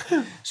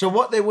 Albania. So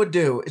what they would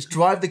do is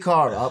drive the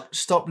car up,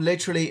 stop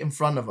literally in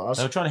front of us.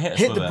 They were trying to hit us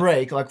hit the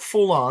brake, like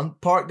full on,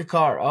 park the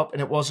car up,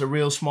 and it was a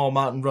real small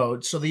mountain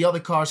road, so the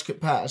other cars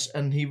could pass,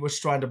 and he was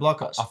trying to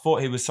block us. I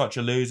thought he was such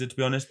a loser, to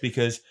be honest,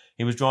 because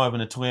he was driving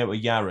a Toyota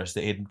Yaris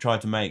that he'd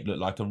tried to make look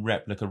like a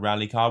replica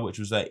rally car, which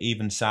was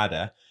even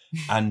sadder.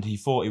 And he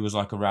thought he was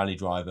like a rally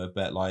driver,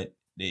 but like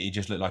he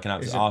just looked like an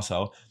absolute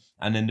arsehole.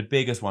 And then the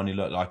biggest one who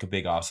looked like a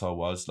big arsehole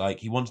was like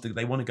they want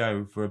to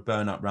go for a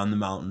burn up round the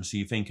mountain. So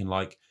you're thinking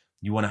like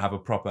you want to have a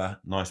proper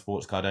nice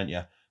sports car, don't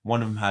you?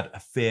 One of them had a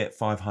Fiat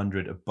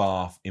 500, a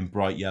Bath in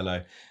bright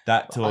yellow.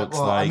 That talks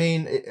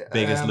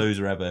biggest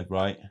loser ever,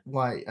 right?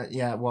 Why?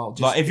 Just,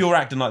 like if you're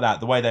acting like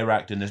that, the way they were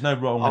acting, there's no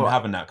wrong in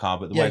having that car,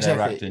 but the way they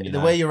were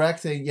acting, way you're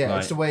acting,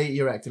 it's the way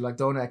you're acting. Like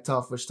don't act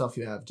tough with stuff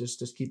you have.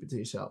 Just keep it to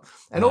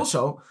yourself. And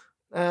also,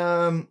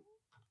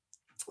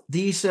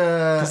 these. He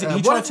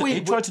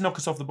tried to knock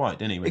us off the bike,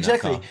 didn't he?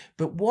 Exactly.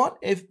 But what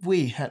if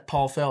we had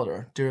Paul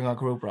Felder during our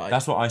group ride?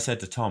 That's what I said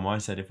to Tom. I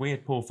said if we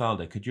had Paul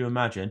Felder, could you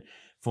imagine?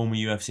 Former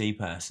UFC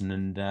person,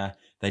 and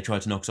they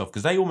tried to knock us off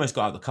because they almost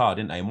got out of the car,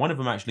 didn't they? And one of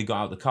them actually got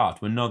out of the car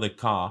to another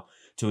car,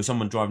 to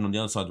someone driving on the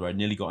other side of the road,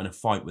 nearly got in a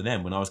fight with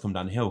them when I was coming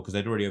down the hill because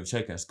they'd already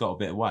overtaken us, got a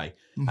bit away,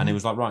 and it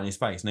was like right in his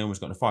face, and they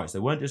almost got in a fight. So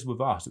they weren't just with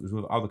us, it was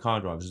with other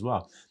car drivers as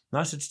well. And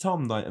I said to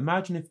Tom, like,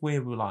 imagine if we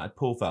were like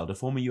Paul Felder,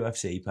 former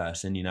UFC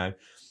person,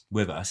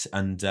 with us,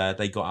 and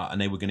they got out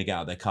and they were going to get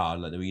out of their car,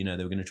 like they were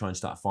going to try and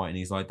start fighting.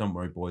 He's like, "Don't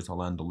worry, boys,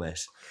 I'll handle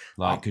this."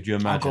 Like, could you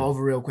imagine? I'll go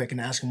over real quick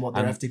and ask him what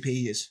their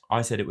FTP is.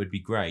 I said it would be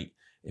great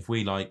if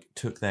we like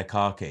took their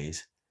car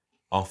keys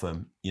off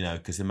them, you know,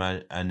 because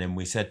and then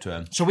we said to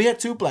him, So we had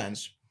two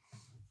plans.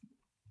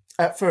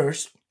 At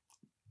first,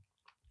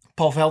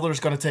 Paul Velder is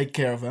going to take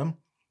care of him,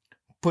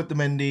 put them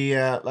in the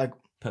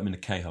put him in the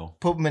K-hole.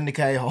 put them in the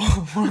K-hole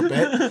for a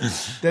bit.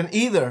 Then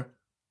either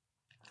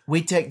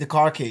we take the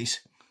car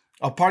keys,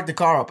 or park the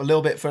car up a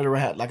little bit further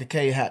ahead, like a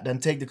K ahead, then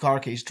take the car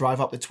keys,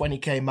 drive up the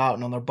 20k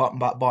mountain on our button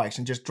back bikes,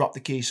 and just drop the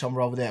keys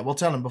somewhere over there. We'll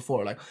tell them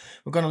before, like,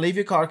 we're going to leave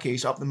your car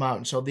keys up the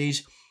mountain, so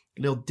these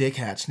little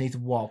dickheads need to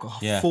walk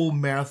a full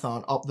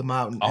marathon up the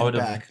mountain and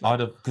back.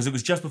 Because it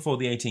was just before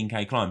the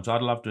 18k climb, so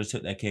I'd love to have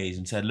took their keys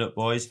and said, look,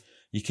 boys,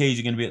 your keys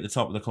are going to be at the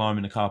top of the climb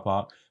in the car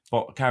park.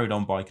 But carried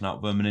on biking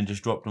up them and then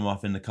just dropped them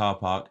off in the car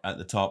park at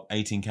the top,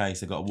 18k,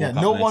 so they got to walk up.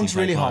 Yeah, no one's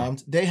really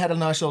harmed. They had a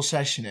nice little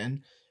session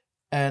in.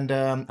 And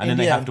then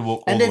they have to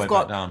walk all the way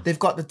back down. They've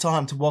got the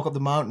time to walk up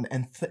the mountain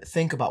and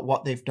think about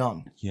what they've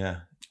done. Yeah.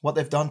 What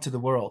they've done to the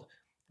world.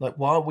 Like,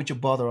 why would you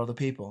bother other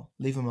people?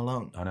 Leave them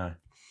alone. I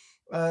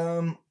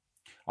know.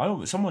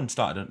 Someone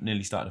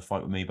nearly started a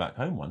fight with me back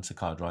home once, a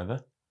car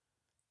driver.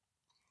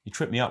 He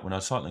tripped me up when I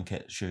had cycling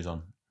kit shoes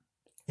on.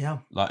 Yeah.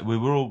 Like, we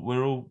were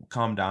all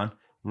calmed down.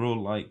 We were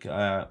all like,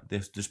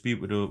 this dispute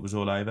was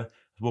all over. I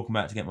was walking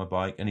back to get my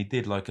bike, and he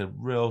did like a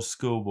real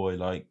schoolboy,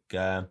 like,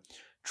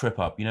 trip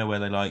up, you know, where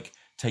they like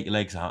take your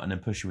legs out and then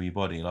push you with your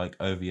body like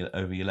over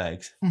your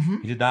legs. Mm-hmm.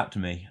 He did that to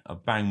me. I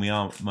banged my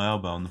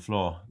elbow on the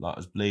floor, like I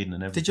was bleeding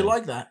and everything. Did you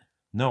like that?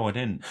 No, I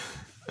didn't.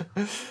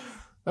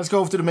 Let's go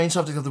over to the main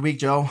subject of the week,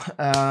 Joe.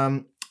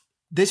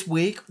 This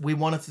week we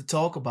wanted to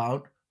talk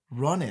about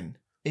running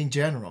in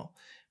general,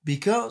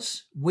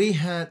 because we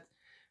had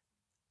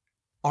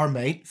our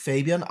mate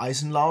Fabian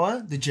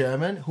Eisenlauer, the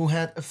German, who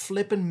had a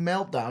flippin'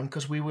 meltdown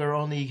because we were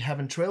only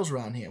having trails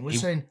around here. We're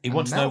saying he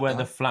wants to know where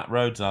the flat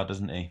roads are,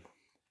 doesn't he?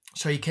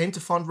 So he came to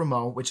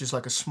Font-Romeu, which is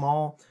like a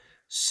small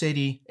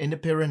city in the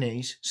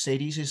Pyrenees.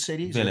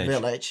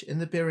 Village in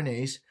the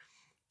Pyrenees,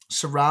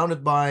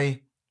 surrounded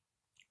by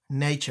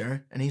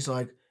nature. And he's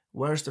like,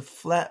 where's the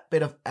flat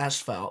bit of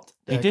asphalt?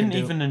 He didn't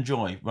even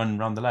enjoy running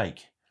around the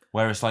lake,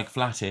 where it's like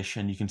flattish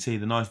and you can see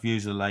the nice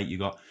views of the lake. You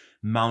got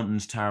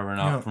mountains towering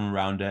up from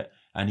around it.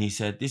 And he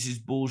said, this is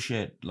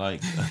bullshit.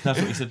 Like, that's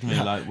what he said to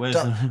me. Like, where's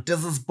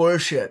this is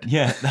bullshit.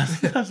 Yeah,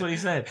 that's what he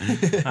said.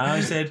 And I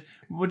said,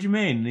 what do you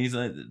mean? And he's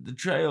like, the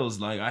trails,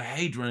 like, I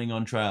hate running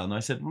on trail. And I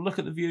said, well, look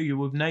at the view. You're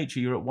with nature.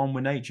 You're at one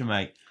with nature,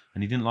 mate.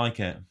 And he didn't like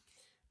it.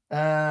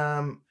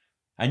 And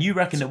you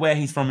reckon that where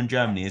he's from in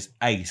Germany is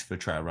ace for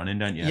trail running,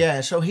 don't you?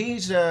 Yeah, so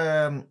he's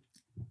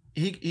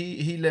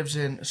he lives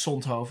in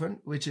Sonthofen,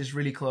 which is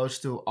really close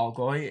to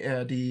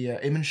Allgäu, the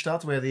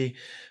Immenstadt, where the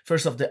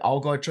first of the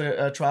Allgäu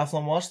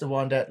triathlon was, the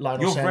one that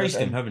Lionel Sanders... You've raced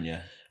him, haven't you?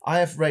 I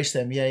have raced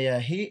him, yeah.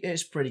 He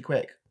is pretty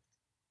quick.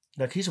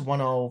 Like, he's a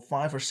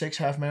 1:05 or 6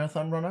 half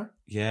marathon runner.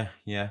 Yeah.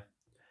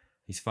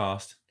 He's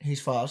fast. He's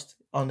fast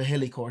on the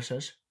hilly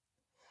courses.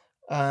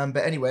 But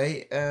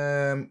anyway,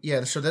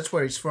 so that's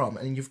where he's from.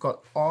 And you've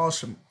got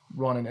awesome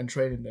running and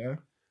training there.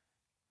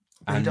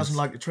 But he doesn't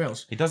like the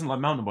trails. He doesn't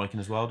like mountain biking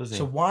as well, does he?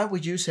 So why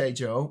would you say,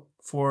 Joe,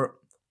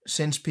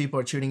 since people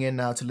are tuning in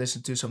now to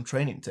listen to some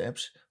training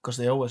tips, because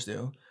they always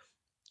do,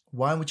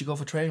 why would you go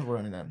for trail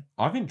running then?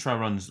 I think trail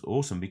run's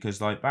awesome because,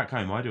 like, back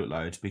home I do it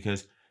loads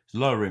because it's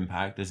lower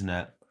impact, isn't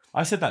it?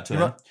 I said that to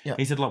him. Yeah.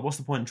 He said, like, what's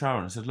the point in trail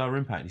run? I said, lower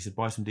impact. He said,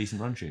 buy some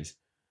decent run shoes.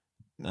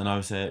 And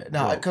I said,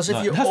 no, because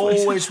if you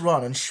always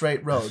run on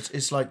straight roads,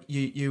 it's like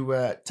you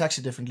tax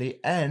it differently,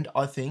 and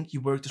I think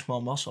you work the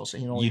small muscles.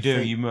 And you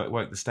do. You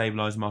work the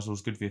stabilized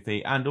muscles, good for your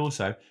feet, and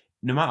also,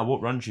 no matter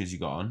what run shoes you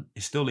got on,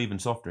 it's still even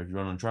softer if you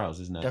run on trails,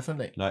 isn't it?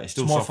 Definitely. Like, it's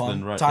still softer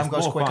than road. Time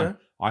goes quicker. Fun.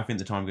 I think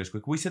the time goes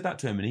quicker. We said that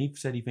to him, and he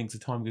said he thinks the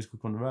time goes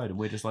quicker on the road, and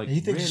we're just like,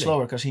 he thinks it's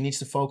slower because he needs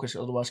to focus.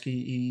 Otherwise,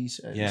 he's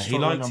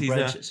struggling on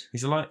branches.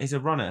 He's a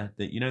runner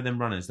that, you know, them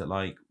runners that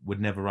like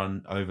would never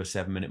run over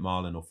 7-minute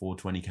miling or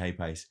 4:20k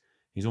pace.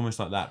 He's almost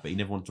like that, but he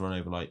never wants to run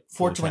over like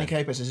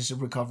 4:20k pace is a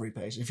recovery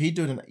pace. If he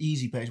did an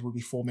easy pace, it would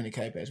be 4-minute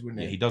k pace,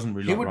 wouldn't it? Yeah, he doesn't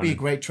really. He would be a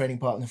great training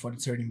partner for the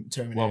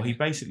Terminator. Well, he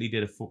basically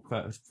did a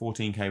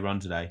 14k run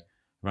today,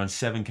 ran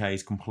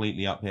 7k's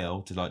completely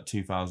uphill to like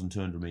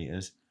 2,200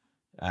 meters,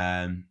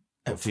 at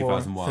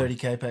 2001.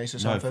 30k pace or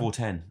something. No,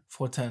 410.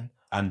 410.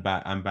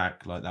 And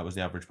back, like that was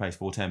the average pace,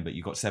 410. But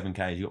you got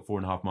 7k's, you got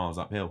 4.5 miles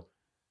uphill,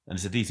 and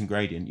it's a decent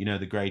gradient. You know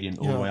the gradient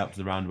all the way up to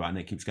the roundabout, and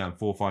it keeps going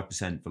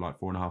 4-5% for like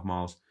 4.5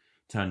 miles.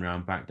 Turn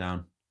around, back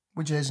down.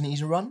 Which is an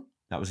easy run?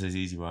 That was his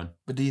easy run.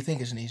 But do you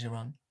think it's an easy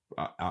run?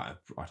 I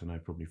don't know,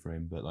 probably for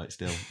him, but like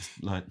still,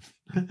 like.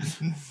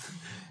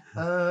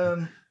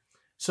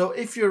 So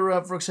if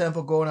you're, for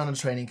example, going on a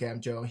training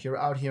camp, Joe, you're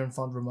out here in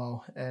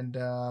Font-Romeu,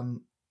 and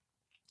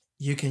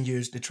you can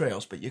use the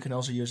trails, but you can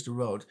also use the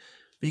road,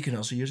 but you can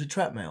also use a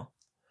treadmill.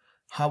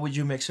 How would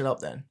you mix it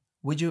up then?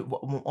 Would you,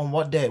 on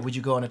what day would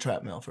you go on a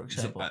treadmill, for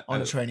example,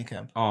 on a training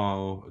camp?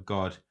 Oh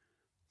God,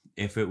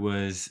 if it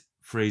was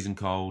freezing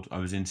cold, I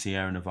was in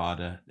Sierra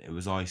Nevada. It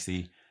was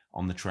icy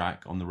on the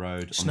track, on the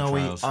road, snowy, on the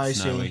trails, icy.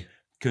 Snowy.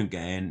 Couldn't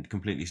get in,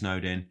 completely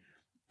snowed in.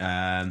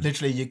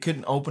 Literally, you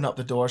couldn't open up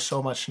the door.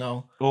 So much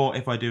snow. Or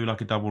if I do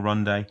like a double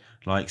run day,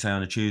 like say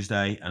on a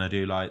Tuesday, and I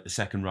do like the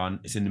second run,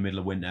 it's in the middle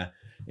of winter,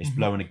 it's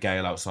blowing a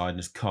gale outside and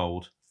it's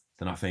cold,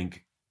 then I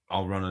think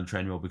I'll run on a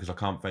treadmill because I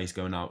can't face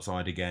going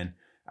outside again.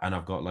 And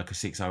I've got like a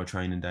 6-hour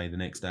training day the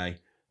next day.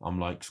 I'm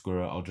like,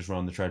 screw it, I'll just run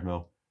on the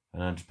treadmill.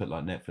 And I just put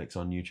like Netflix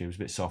on YouTube. It's a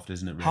bit soft,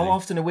 isn't it, really? How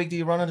often a week do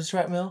you run on the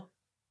treadmill?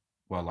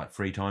 Well, like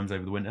 3 times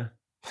over the winter.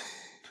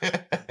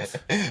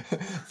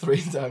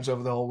 3 times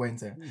over the whole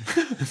winter.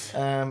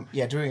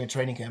 During a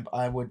training camp,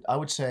 I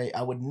would say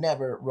I would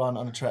never run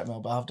on a treadmill,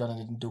 but I've done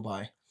it in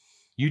Dubai.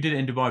 You did it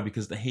in Dubai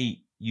because the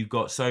heat, you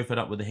got so fed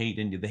up with the heat,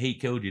 didn't you? The heat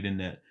killed you,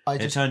 didn't it?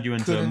 It turned you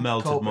into a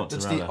melted mozzarella.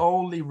 That's the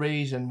only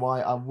reason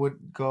why I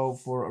would go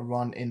for a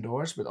run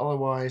indoors, but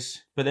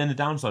otherwise... But then the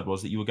downside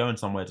was that you were going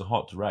somewhere to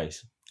hot to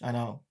race. I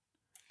know.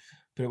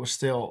 But it was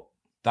still...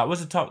 That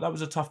was a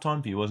tough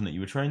time for you, wasn't it?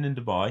 You were training in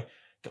Dubai.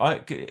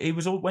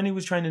 When he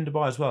was training in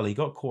Dubai as well, he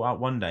got caught out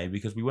one day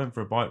because we went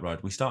for a bike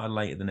ride. We started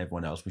later than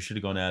everyone else. We should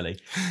have gone early.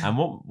 And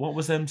what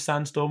was them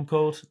sandstorm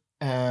called?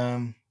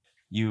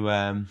 You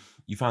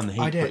found the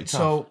heat. I did. Pretty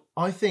tough. So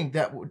I think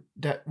that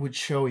would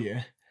show you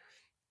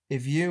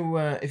if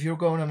you're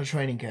going on a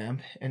training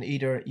camp and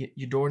either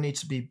your door needs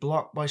to be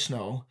blocked by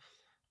snow,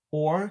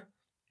 or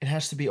it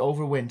has to be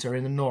over winter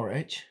in the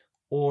Norwich,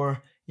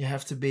 or you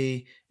have to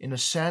be in a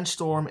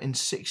sandstorm in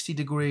 60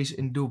 degrees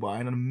in Dubai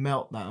and a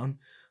meltdown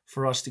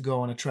for us to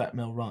go on a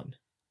treadmill run.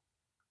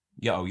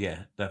 Yeah, oh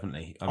yeah,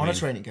 definitely. On a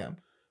training camp.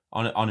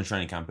 On a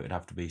training camp, it would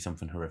have to be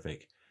something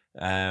horrific.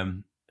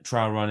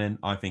 Trail running,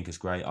 I think, is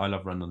great. I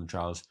love running on the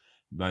trails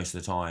most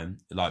of the time,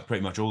 like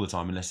pretty much all the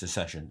time, unless there's a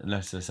session.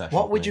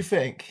 What would you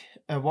think?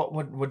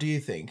 What do you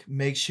think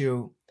makes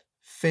you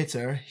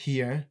fitter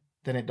here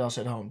than it does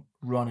at home,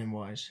 running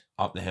wise?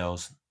 Up the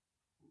hills,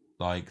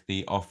 like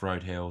the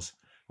off-road hills.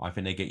 I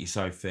think they get you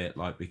so fit,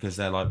 like, because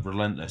they're like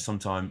relentless.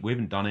 Sometimes we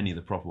haven't done any of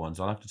the proper ones.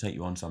 I'll have to take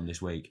you on some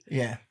this week.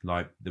 Yeah,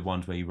 like the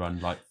ones where you run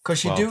like.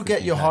 Because you do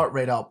get your heart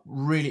rate up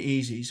really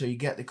easy, so you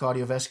get the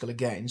cardiovascular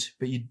gains,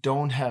 but you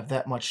don't have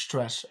that much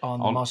stress on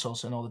the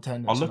muscles and all the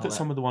tendons. I'll look at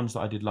some of the ones that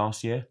I did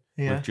last year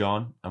with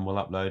John, and we'll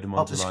upload them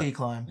onto the ski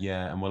climb.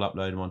 Yeah, and we'll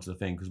upload them onto the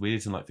thing because we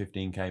did some like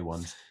 15K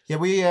ones. Yeah,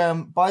 we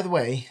by the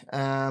way,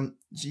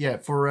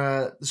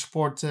 for the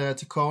support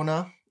to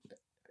Kona.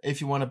 If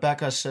you want to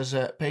back us as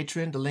a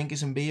Patreon, the link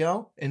is in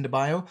the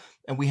bio.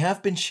 And we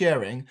have been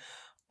sharing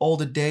all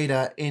the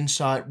data,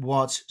 inside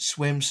watts,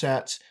 swim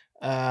sets,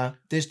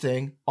 this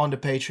thing on the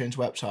Patreon's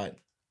website.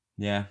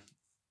 Yeah.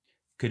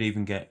 Could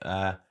even get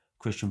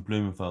Christian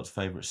Blumenfeld's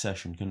favourite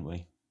session, couldn't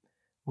we?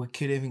 We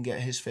could even get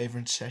his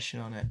favourite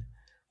session on it.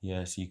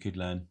 Yeah, so you could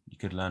learn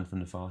from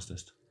the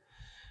fastest.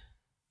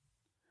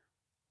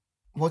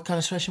 What kind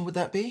of session would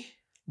that be?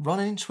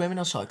 Running, swimming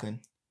or cycling?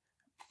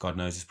 God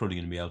knows, it's probably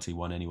going to be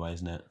LT1 anyway,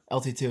 isn't it?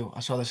 LT2.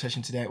 I saw the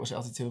session today. It was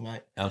LT2,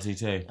 mate.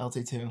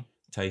 LT2.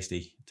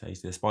 Tasty.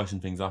 They're spicing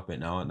things up a bit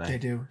now, aren't they? They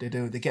do.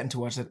 They're getting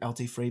towards that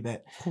LT3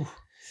 bit.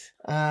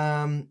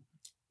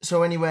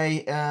 So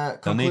anyway,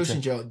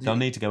 conclusion, Joe. They'll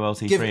need to go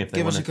LT3 if they want to...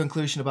 Give us a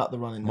conclusion about the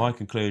running. My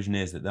conclusion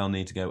is that they'll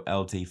need to go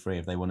LT3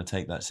 if they want to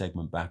take that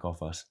segment back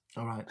off us.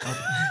 All right.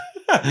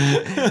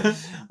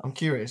 I'm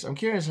curious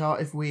how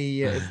if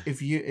we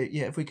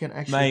can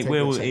actually. Mate,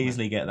 we'll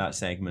easily get that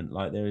segment.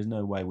 Like, there is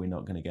no way we're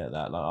not going to get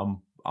that. Like,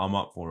 I'm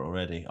up for it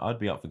already. I'd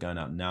be up for going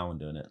out now and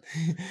doing it.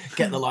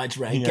 Get the lights,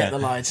 Ray. Yeah. Get the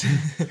lights.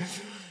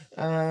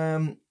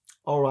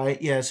 All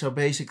right. Yeah. So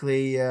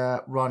basically,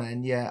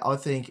 running. Yeah, I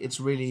think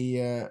it's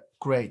really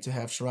great to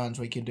have surrounds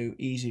where you can do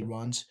easy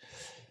runs,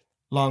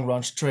 long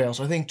runs, trails.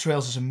 I think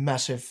trails is a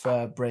massive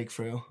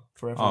breakthrough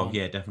for everyone. Oh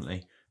yeah,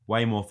 definitely.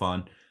 Way more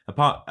fun.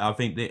 I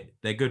think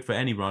they're good for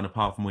any run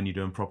apart from when you're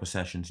doing proper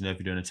sessions. You know, if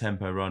you're doing a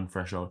tempo run,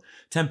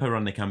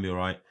 they can be all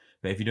right.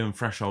 But if you're doing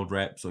threshold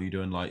reps or you're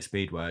doing like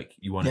speed work,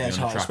 you want to be on the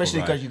track.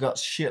 Especially because you've got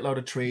shitload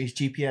of trees,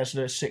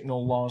 GPS,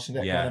 signal loss, and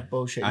that kind of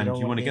bullshit. And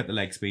you want to get the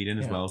leg speed in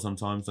as well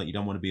sometimes. Like, you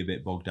don't want to be a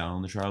bit bogged down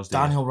on the trails.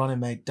 Downhill running,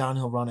 mate.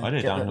 Downhill running. I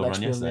did downhill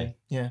run yesterday.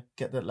 Yeah,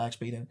 get that leg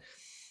speed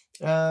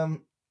in.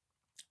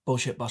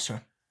 Bullshit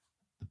buster.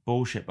 The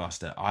bullshit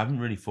buster. I haven't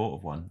really thought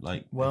of one.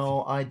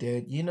 I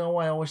did. You know,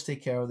 I always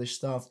take care of this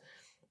stuff.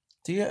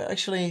 Do you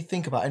actually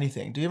think about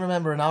anything? Do you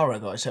remember an hour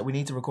ago I said we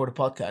need to record a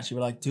podcast? You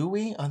were like, do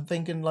we? I'm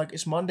thinking like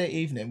it's Monday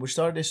evening. We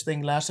started this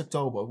thing last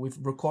October. We've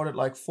recorded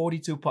like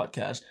 42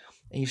 podcasts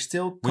and you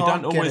still can't. We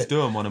don't always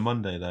do them on a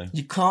Monday though.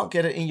 You can't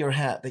get it in your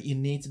head that you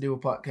need to do a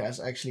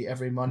podcast actually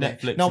every Monday.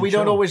 Netflix. No, we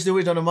don't always do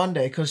it on a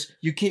Monday because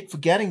you keep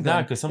forgetting them.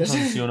 No, because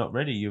sometimes you're not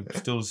ready. You're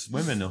still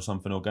swimming or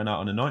something or going out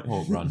on a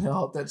Nighthawk run.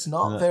 No, that's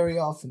not very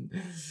often.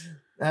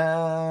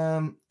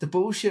 The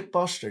bullshit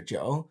buster,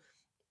 Joe,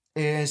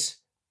 is,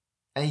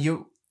 and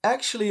you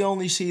actually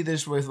only see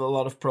this with a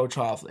lot of pro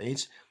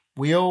triathletes.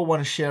 We all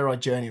want to share our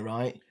journey,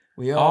 right?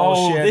 We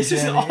all share the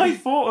journey. I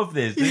thought of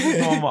this. This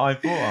is not what I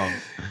thought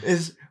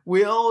of.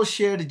 We all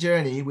share the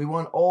journey. We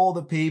want all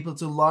the people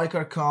to like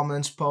our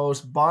comments,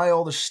 post, buy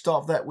all the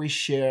stuff that we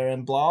share,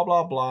 and blah,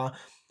 blah, blah.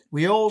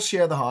 We all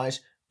share the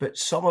highs, but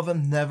some of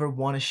them never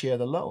want to share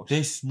the lows.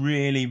 This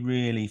really,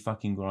 really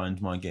fucking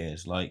grinds my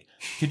gears. Like,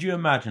 could you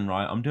imagine,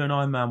 right? I'm doing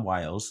Ironman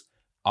Wales,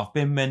 I've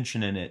been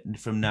mentioning it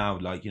from now,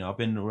 like, I've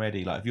been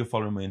already, like, if you're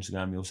following my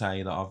Instagram,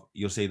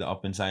 you'll see that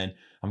I've been saying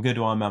I'm going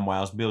to do Ironman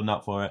Wales, building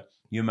up for it.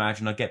 You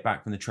imagine I get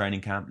back from the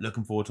training camp,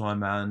 looking forward to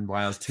Ironman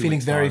Wales, 2 Feeling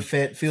weeks very time,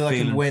 fit, feel like I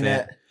can feeling win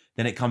fit. it.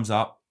 Then it comes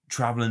up,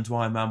 traveling to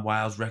Ironman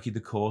Wales, recce the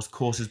course.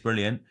 Course is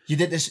brilliant. You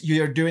did this.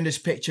 You're doing this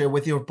picture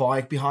with your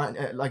bike behind,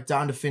 like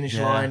down the finish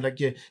line.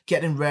 Like you're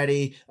getting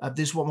ready.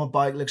 This is what my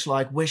bike looks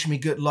like. Wish me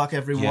good luck,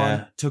 everyone.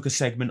 Yeah, took a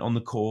segment on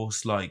the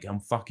course. Like,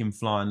 I'm fucking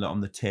flying on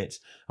the tits.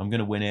 I'm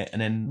gonna win it.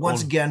 And then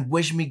once again,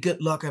 wish me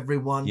good luck,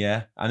 everyone.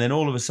 Yeah, and then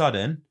all of a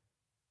sudden,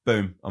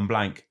 boom, I'm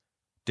blank.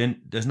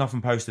 There's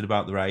nothing posted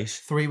about the race.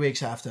 3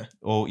 weeks after.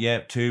 Or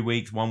 2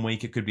 weeks, 1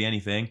 week. It could be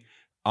anything.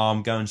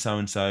 I'm going so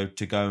and so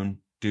to go and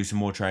do some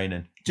more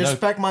training.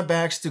 Just pack my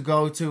bags to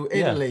go to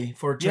Italy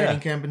for a training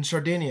camp in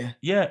Sardinia.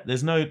 Yeah,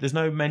 there's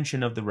no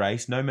mention of the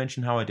race, no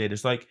mention how I did.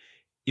 It's like,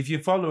 if you're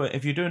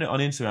doing it on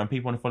Instagram,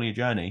 people want to follow your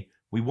journey.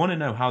 We want to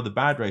know how the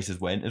bad races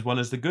went as well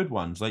as the good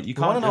ones. Like, you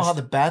can't want to know how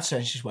the bad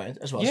sessions went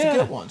as well as the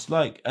good ones.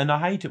 Like, and I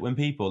hate it when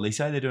people, they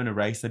say they're doing a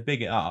race, they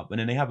big it up, and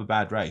then they have a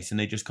bad race and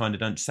they just kind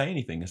of don't say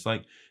anything. It's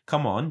like,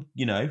 come on,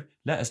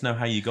 let us know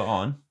how you got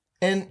on.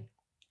 And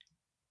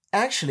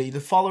actually,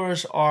 the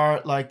followers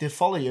are like, they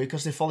follow you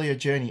because they follow your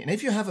journey. And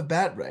if you have a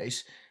bad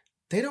race,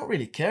 they don't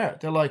really care.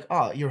 They're like,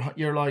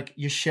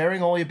 you're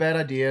sharing all your bad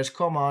ideas.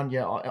 Come on,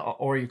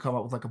 or you come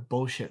up with like a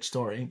bullshit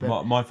story.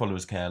 But my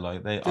followers care.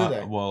 Like, they?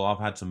 Well, I've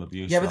had some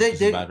abuse. Yeah, but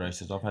they bad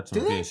races. I've had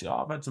some abuse.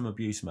 I've had some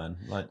abuse, man.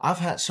 Like, I've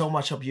had so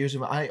much abuse.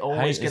 I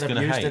always get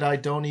abused that I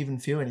don't even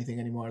feel anything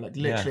anymore. Like,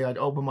 literally, I'd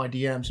open my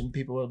DMs and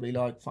people would be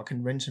like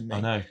fucking rinsing me.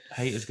 I know.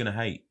 Hate is gonna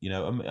hate.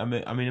 I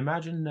mean,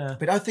 imagine.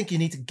 But I think you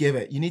need to give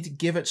it. You need to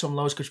give it some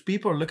lows because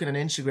people are looking at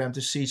Instagram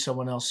to see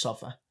someone else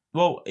suffer.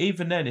 Well,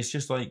 even then, it's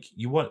just like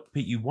you want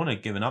to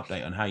give an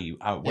update on how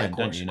it went,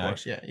 don't you?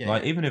 Course,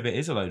 yeah. Even if it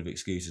is a load of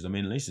excuses, I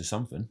mean, at least there's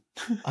something.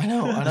 I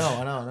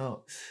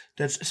know.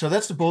 That's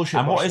the bullshit.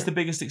 And what is the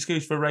biggest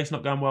excuse for a race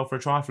not going well for a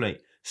triathlete?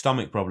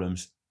 Stomach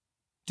problems.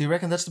 Do you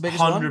reckon that's the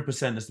biggest one?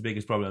 100% that's the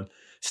biggest problem.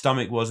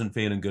 Stomach wasn't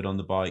feeling good on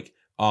the bike.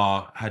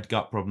 Had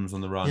gut problems on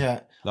the run.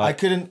 Yeah,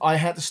 I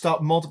had to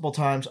stop multiple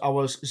times. I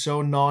was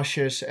so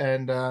nauseous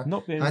and I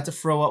had to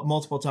throw up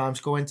multiple times,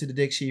 go into the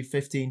Dixie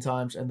 15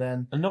 times and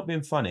then... And not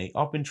being funny,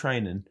 I've been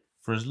training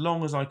for as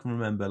long as I can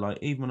remember. Like,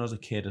 even when I was a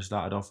kid, I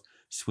started off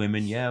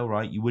swimming. Yeah, all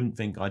right. You wouldn't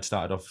think I'd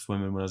started off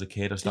swimming when I was a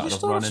kid. I started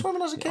off running.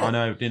 Swimming as a kid? I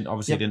know,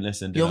 didn't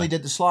listen. You only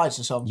did the slides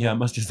or something. Yeah, I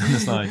must have done the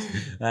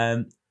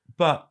slides.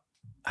 But...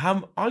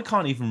 I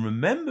can't even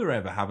remember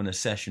ever having a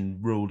session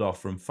ruled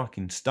off from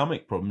fucking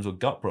stomach problems or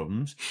gut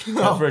problems.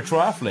 But for a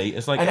triathlete,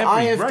 it's like and every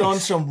I have race. done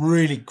some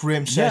really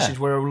grim sessions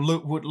where I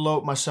would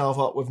load myself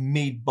up with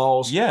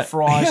meatballs,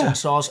 fries, and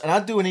sauce, and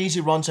I'd do an easy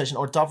run session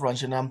or tough run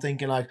session, and I'm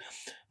thinking like,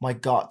 my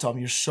God, Tom,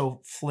 you're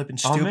so flipping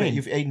stupid.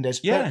 You've eaten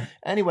this. Yeah.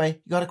 But anyway,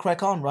 you got to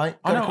crack on, right?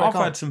 I know. I've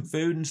had some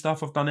food and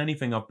stuff. I've done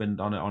anything. I've been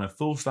on it on a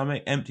full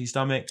stomach, empty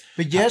stomach.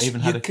 But yes,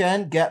 you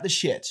can get the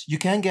shit. You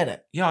can get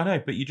it. Yeah, I know.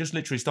 But you just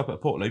literally stop at a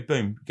Portloe,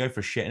 boom, go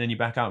for a shit, and then you're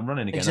back out and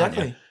running again.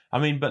 Exactly. I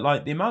mean, but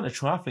like the amount of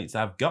triathletes that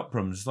have gut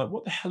problems, it's like,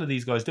 what the hell are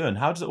these guys doing?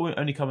 How does it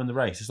only come in the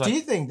race? It's like, do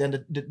you think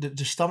then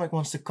the stomach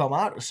wants to come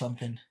out or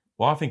something?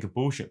 Well, I think a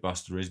bullshit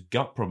buster is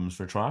gut problems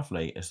for a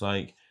triathlete. It's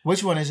like...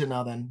 Which one is it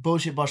now then?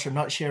 Bullshit buster,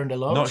 not sharing the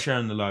lows? Not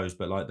sharing the lows,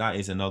 but like that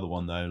is another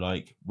one though.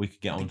 Like, we could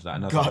get onto that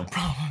another gut one.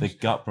 Problems. The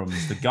gut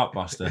problems. The gut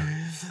buster.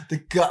 The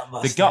gut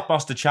buster. The gut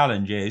buster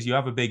challenge is you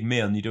have a big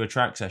meal and you do a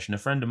track session. A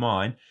friend of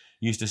mine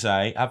used to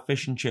say, have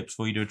fish and chips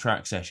before you do a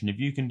track session. If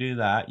you can do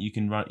that, you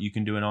can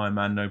do an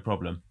Ironman, no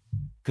problem.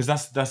 Because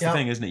that's the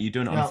thing, isn't it? You're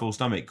doing it on a full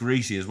stomach,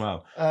 greasy as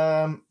well.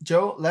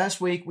 Joe, last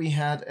week we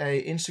had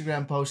a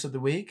Instagram post of the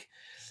week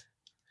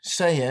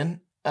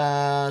saying...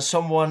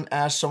 someone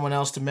asked someone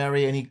else to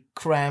marry and he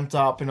cramped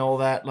up and all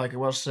that. Like, it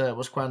was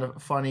kind of a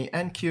funny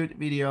and cute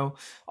video.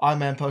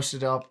 Ironman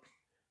posted up,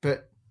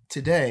 but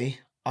today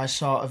I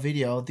saw a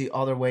video the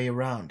other way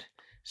around.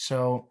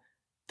 So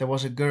there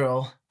was a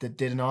girl that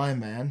did an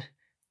Ironman.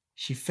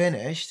 She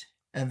finished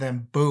and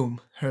then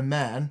boom, her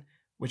man,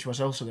 which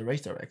was also the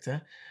race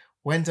director,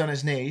 went on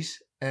his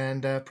knees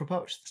and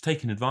proposed. It's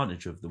taking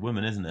advantage of the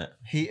woman, isn't it?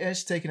 He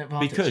is taking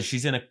advantage. Because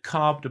she's in a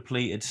carb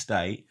depleted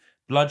state.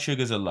 Blood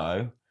sugars are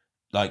low.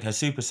 Like, her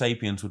Super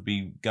Sapiens would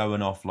be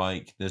going off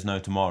like there's no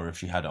tomorrow if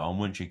she had it on,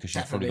 wouldn't she? Because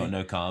she's probably got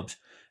no carbs.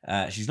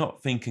 She's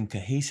not thinking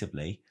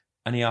cohesively,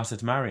 and he asked her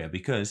to marry her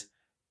because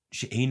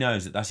he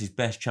knows that that's his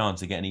best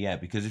chance of getting a yeah.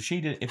 Because if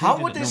she did,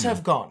 how would this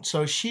have gone?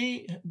 So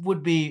she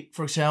would be,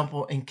 for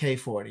example, in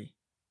K40.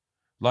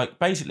 Like,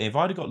 basically, if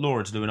I'd have got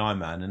Laura to do an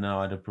Ironman and then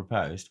I'd have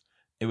proposed,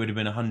 it would have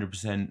been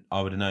 100%.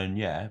 I would have known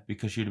yeah,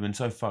 because she'd have been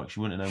so fucked she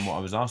wouldn't have known what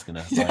I was asking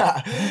her.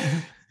 Yeah.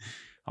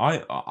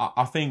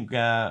 I think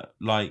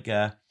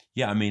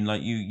yeah, I mean,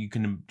 like, you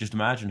can just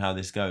imagine how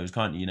this goes,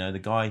 can't you? You know, the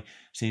guy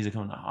sees her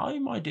coming, hi,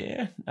 my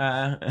dear.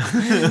 And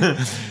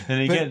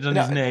he gets on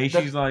his knee.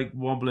 She's like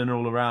wobbling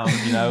all around,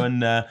 you know,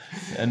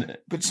 and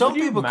but some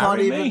people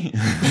can't even.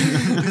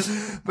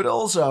 But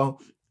also,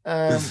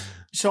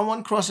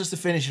 someone crosses the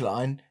finish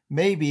line.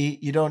 Maybe,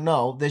 you don't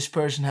know, this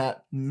person had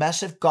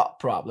massive gut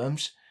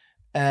problems.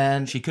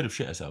 And She could have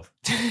shit herself.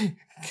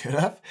 could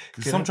have.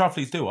 Because some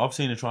triathletes do. I've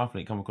seen a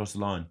triathlete come across the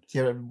line.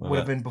 Yeah, it would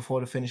have been before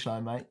the finish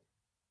line, mate.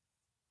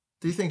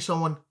 Do you think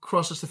someone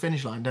crosses the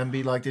finish line then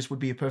be like, this would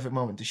be a perfect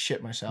moment to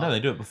shit myself? No, they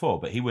do it before,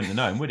 but he wouldn't have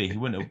known, would he? He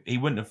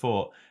wouldn't have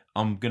thought,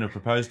 I'm going to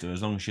propose to her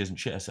as long as she hasn't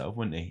shit herself,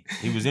 wouldn't he?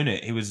 He was in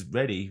it. He was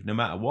ready no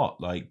matter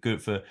what, like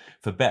good for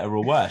better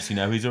or worse. You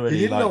know, he's already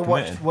he didn't like know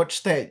committed. what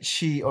state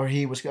she or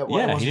he was. He didn't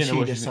know what this she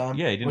was. time.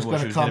 Yeah, he didn't know what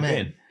she was come going to be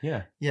in. in.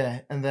 Yeah,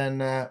 yeah, and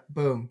then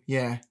boom,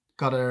 yeah,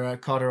 caught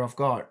her off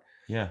guard.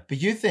 yeah.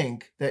 But you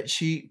think that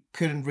she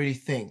couldn't really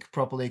think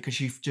properly because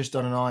you've just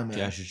done an Ironman.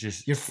 Yeah, she's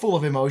just. You're full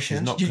of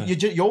emotions.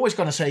 You're always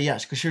going to say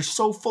yes because you're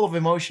so full of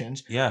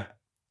emotions. Yeah.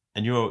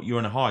 And you're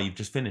on a high. You've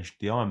just finished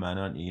the Ironman,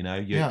 aren't you? You know,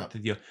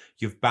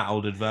 you've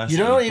battled adversity.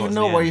 You don't even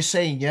know what you're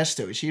saying yes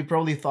to. She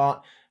probably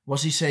thought,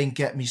 was he saying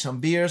get me some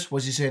beers?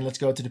 Was he saying let's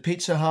go to the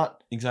Pizza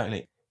Hut?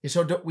 Exactly. Yeah,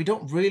 so we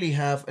don't really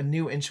have a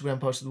new Instagram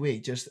post of the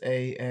week. Just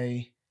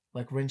a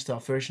like rinsed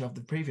off version of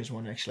the previous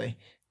one, actually.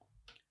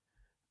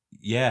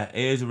 Yeah,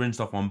 it is a rinsed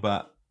off one,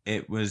 but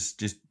it was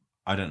just.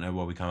 I don't know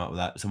why we came up with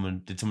that.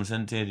 Did someone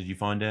send it to you? Did you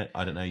find it?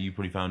 I don't know. You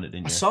probably found it,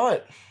 didn't you? I saw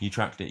it. You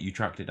tracked it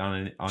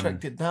down.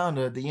 Tracked it down.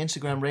 The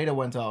Instagram radar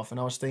went off, and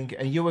I was thinking,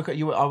 and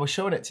I was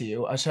showing it to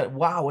you. I said,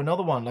 "Wow,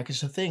 another one! Like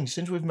it's a thing."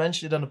 Since we've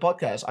mentioned it on the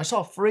podcast, I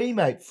saw free,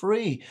 mate,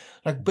 free,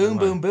 like boom,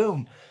 boom,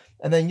 boom,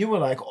 and then you were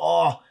like,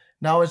 "Oh,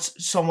 now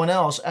it's someone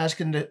else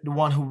asking the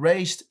one who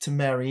raced to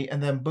marry,"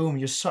 and then boom,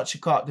 you're such a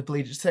cock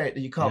depleted state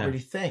that you can't really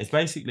think. It's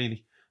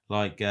basically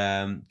like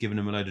giving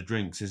them a load of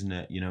drinks, isn't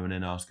it? You know, and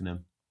then asking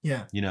them.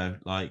 Yeah. You know,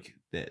 like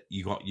that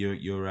you got your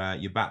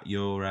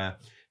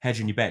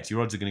hedging your bets.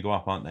 Your odds are going to go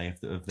up, aren't they?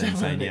 Of them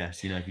saying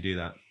yes. You know, if you do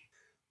that.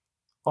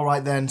 All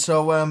right then.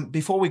 So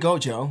before we go,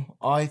 Joe,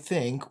 I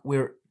think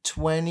we're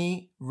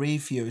 20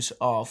 reviews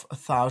off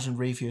 1,000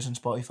 reviews on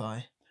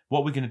Spotify. What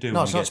are we going to do?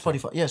 No, it's not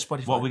Spotify. Yeah,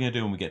 Spotify. What are we going to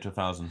do when we get to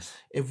 1,000?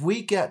 If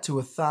we get to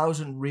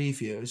 1,000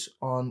 reviews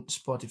on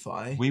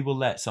Spotify, we will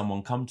let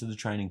someone come to the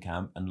training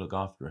camp and look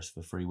after us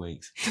for 3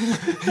 weeks.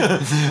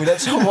 we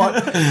let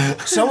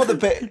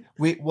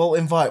we will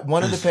invite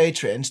one of the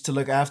patrons to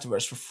look after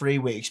us for 3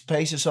 weeks,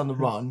 pace us on the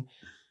run,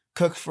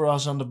 cook for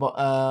us on the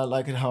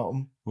like at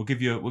home. We'll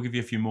give you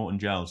a few Morton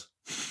gels.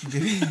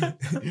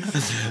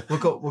 we'll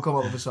come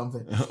up with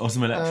something. Or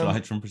some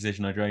electrolytes from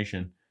Precision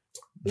Hydration.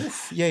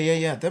 Oof,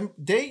 yeah.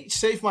 They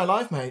saved my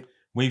life, mate.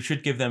 We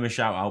should give them a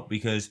shout out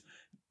because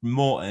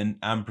Morton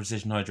and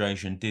Precision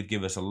Hydration did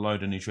give us a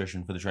load of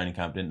nutrition for the training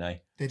camp, didn't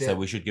they? They did. So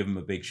we should give them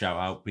a big shout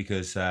out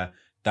because that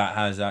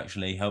has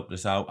actually helped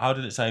us out. How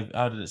did it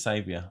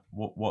save you?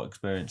 What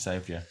experience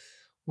saved you?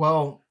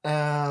 Well,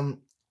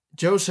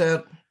 Joe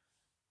said,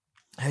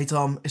 "Hey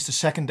Tom, it's the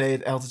second day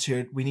at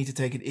altitude. We need to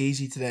take it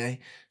easy today.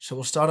 So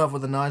we'll start off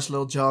with a nice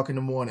little jog in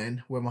the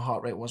morning where my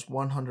heart rate was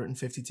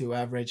 152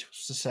 average. It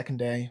was the second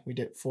day. We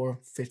did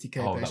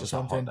 450k pace or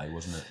something. That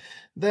was a hot day, wasn't it?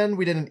 Then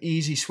we did an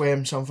easy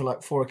swim, something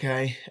like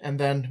 4k. And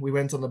then we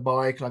went on the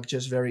bike, like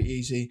just very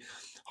easy.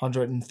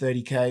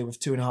 130k with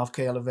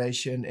 2.5k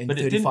elevation in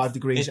 35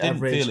 degrees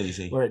average. It didn't feel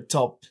easy. Where it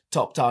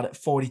topped out at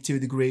 42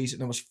 degrees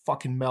and it was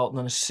fucking melting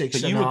on a 6.5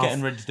 But you were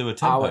getting ready to do a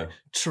tempo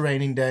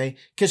training day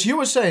because you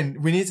were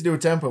saying we need to do a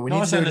tempo. We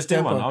need to do a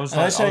tempo. I was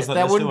like,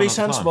 that wouldn't be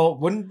sensible.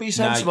 Wouldn't be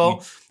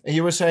sensible. And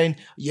you were saying,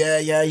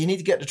 yeah, you need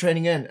to get the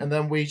training in. And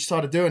then we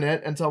started doing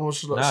it, and Tom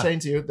was saying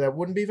to you that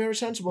wouldn't be very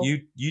sensible.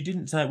 You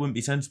didn't say it wouldn't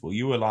be sensible.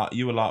 You were like,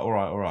 all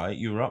right.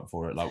 You were up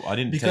for it. Like I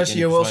didn't because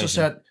you also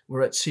said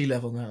we're at sea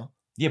level now.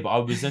 Yeah, but I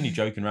was only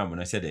joking around when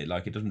I said it.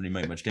 Like, it doesn't really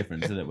make much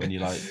difference, does it? When you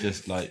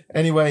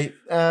Anyway,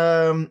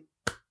 so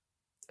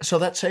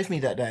that saved me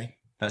that day.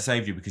 That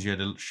saved you because you had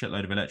a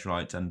shitload of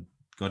electrolytes and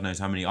God knows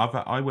how many.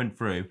 I went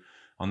through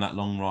on that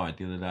long ride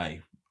the other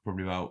day,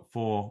 probably about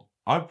 4.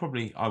 I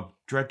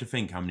dread to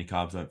think how many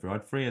carbs I went through. I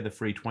had 3 of the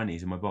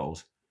 320s in my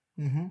bottles.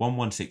 Mm-hmm.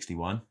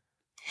 161,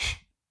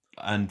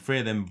 and 3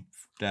 of them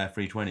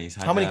 320s.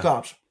 How many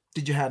carbs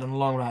did you have on a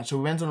long ride? So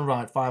we went on a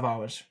ride 5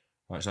 hours.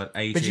 Right, so I had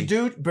 80. But you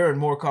do burn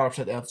more carbs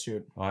at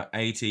altitude.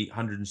 80,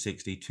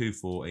 160,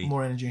 240.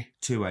 More energy.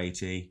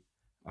 280.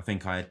 I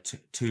think I had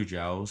 2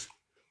 gels.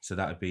 So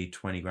that would be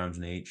 20 grams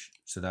in each.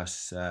 So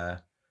that's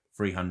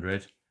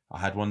 300. I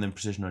had one of them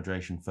Precision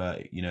Hydration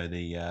 30, you know,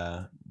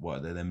 the, what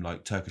are they, them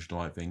like Turkish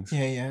Delight things?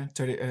 Yeah,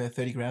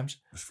 30 grams.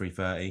 It was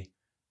 330.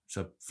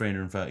 So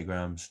 330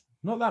 grams.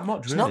 Not that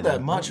much, really. It's not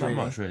that much, really.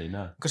 Not much, really,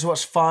 no. Because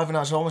what's 5 and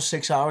it's almost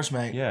 6 hours,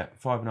 mate. Yeah,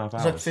 5.5 hours.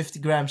 It's like 50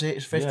 grams.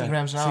 It's 50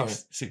 grams an hour.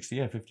 60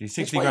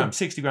 grams.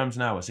 60 grams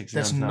an hour. 60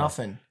 That's grams an hour.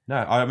 nothing. No,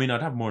 I mean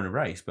I'd have more in a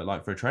race, but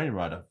like for a training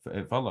rider,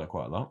 it felt like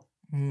quite a lot.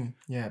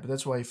 Yeah, but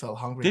that's why you felt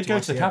hungry. Did go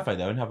to the cafe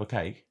though and have a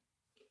cake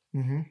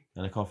and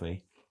a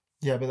coffee.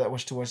 Yeah, but that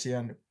was towards the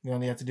end. You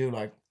only had to do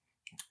like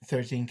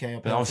 13k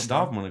up. But I was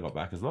starving when I got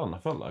back as well, and I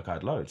felt like I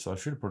had loads, so I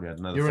should have probably had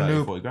another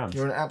 30, 40 grams.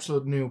 You're an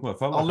absolute noob. Well, it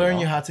felt like I'll learn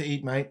you how to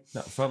eat, mate.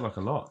 That felt like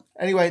a lot.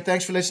 Anyway,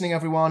 thanks for listening,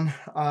 everyone.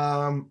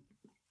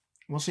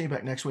 We'll see you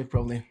back next week,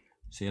 probably.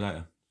 See you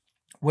later.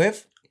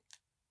 With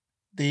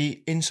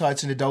the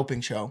insights in the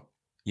doping show.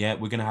 Yeah,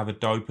 we're going to have a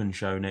doping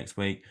show next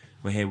week.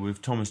 We're here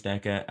with Thomas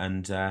Decker,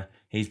 and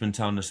he's been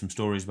telling us some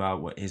stories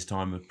about what his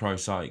time with pro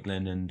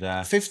cycling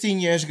and 15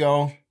 years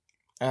ago,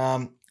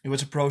 he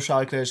was a pro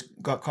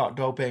cyclist, got caught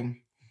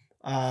doping.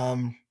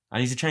 And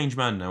he's a changed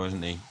man now,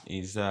 isn't he?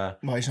 He's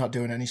well, he's not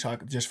doing any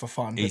cycle just for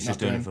fun. He's just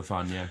doing it for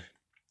fun, yeah.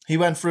 He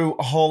went through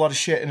a whole lot of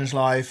shit in his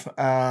life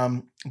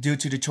due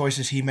to the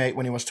choices he made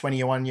when he was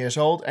 21 years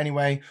old.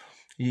 Anyway,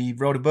 he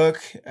wrote a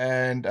book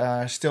and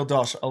still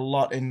does a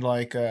lot in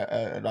like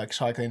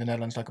cycling in the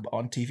Netherlands, like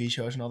on TV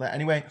shows and all that.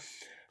 Anyway,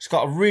 it's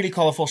got a really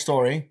colourful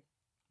story.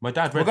 My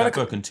dad read that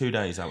book in 2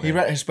 days. He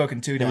read his book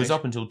in 2 days. He was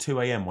up until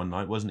 2 a.m. one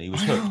night, wasn't he? He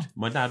was hooked.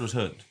 My dad was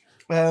hooked.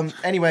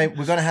 Anyway,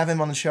 we're going to have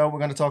him on the show. We're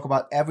going to talk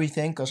about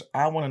everything because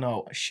I want to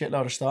know a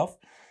shitload of stuff.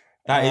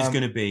 That is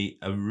going to be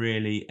a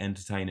really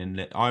entertaining...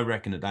 I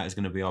reckon that is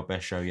going to be our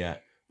best show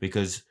yet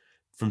because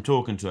from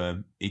talking to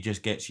him, he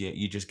just gets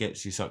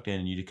you sucked in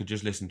and you could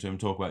just listen to him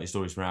talk about his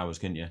stories for hours,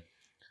 couldn't you?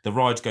 The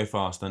rides go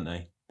fast, don't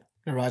they?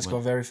 The rides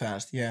go very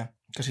fast, yeah.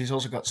 Because he's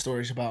also got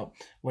stories about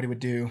what he would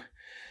do.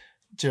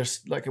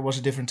 Just like it was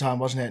a different time,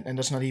 wasn't it? And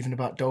that's not even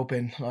about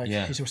doping. Like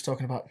he was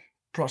talking about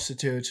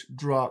prostitutes,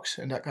 drugs,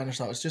 and that kind of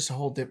stuff. It's just a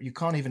whole you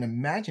can't even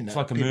imagine that. It's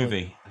like a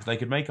movie. They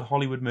could make a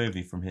Hollywood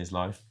movie from his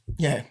life.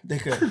 Yeah, they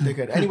could.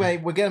 Anyway,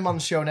 we'll get him on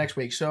the show next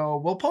week.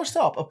 So we'll post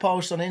up a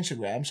post on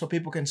Instagram so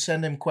people can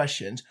send him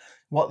questions,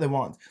 what they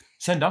want.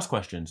 Send us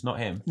questions, not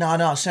him.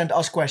 No, send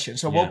us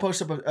questions. So we'll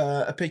post up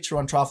a picture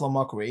on Triathlon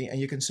Mockery, and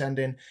you can send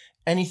in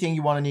anything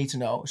you want to need to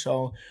know.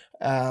 So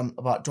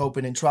about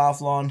doping in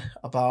triathlon,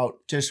 about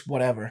just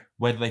whatever.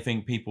 Where do they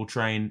think people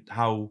train?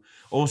 How?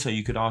 Also,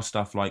 you could ask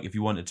stuff like, if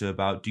you wanted to,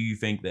 about, do you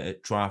think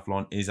that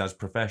triathlon is as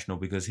professional?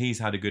 Because he's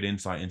had a good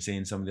insight in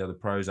seeing some of the other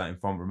pros out in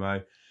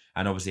Font-Romeu.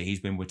 And obviously, he's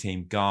been with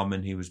Team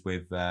Garmin. He was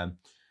with...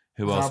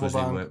 who else was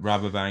he with?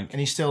 Rabobank. And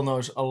he still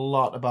knows a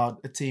lot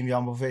about the team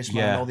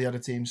Jumbo-Visma and all the other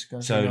teams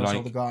because he knows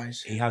all the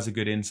guys. He has a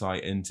good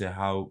insight into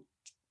how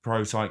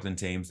pro cycling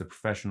teams, the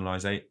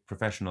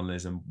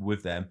professionalism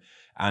with them,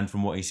 and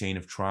from what he's seen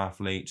of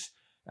triathletes,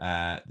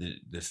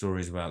 the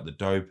stories about the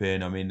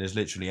doping. I mean, there's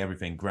literally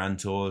everything. Grand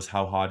Tours,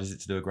 how hard is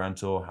it to do a Grand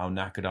Tour? How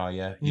knackered are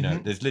you? You know,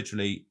 there's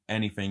literally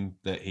anything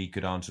that he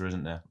could answer,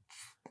 isn't there?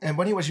 And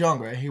when he was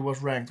younger, he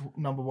was ranked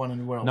number one in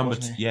the world. Number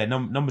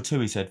two.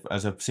 He said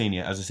as a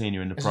senior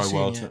in the pro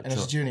world, and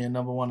as a junior,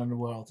 number one in the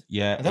world.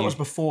 Yeah, and that was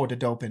before the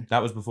doping.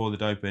 That was before the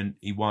doping.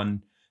 He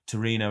won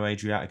Torino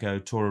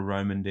Adriatico, Tour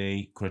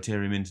Romandie,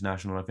 Criterium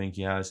International. I think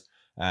he has.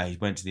 He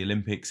went to the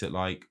Olympics at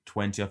like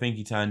 20. I think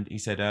he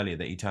said earlier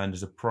that he turned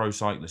as a pro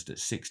cyclist at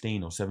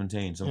 16 or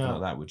 17, something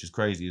like that, which is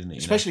crazy, isn't it?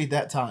 Especially at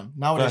that time.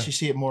 Nowadays, you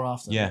see it more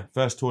often. Yeah,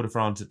 first Tour de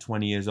France at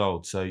 20 years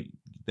old. So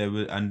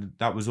and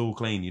that was all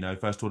clean, you know.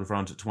 First Tour de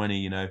France at 20,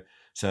 you know.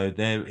 So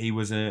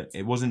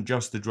it wasn't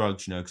just the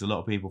drugs, you know, because a lot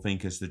of people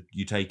think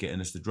you take it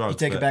and it's the drugs.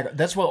 You take it back.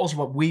 That's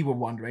what we were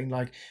wondering.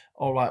 Like,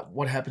 all right,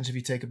 what happens if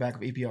you take it back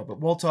of EPO?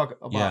 But we'll talk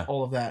about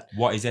all of that.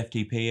 What his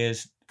FTP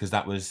is, because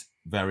that was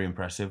very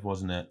impressive,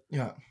 wasn't it?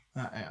 Yeah.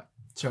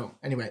 So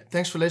anyway,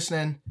 thanks for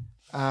listening.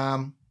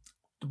 The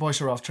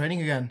boys are off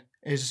training again.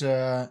 It's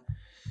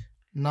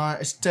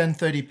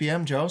 10:30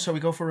 p.m. Joe. So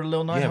we go for a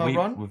little night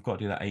run. We've got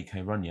to do that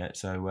 8K run yet.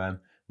 So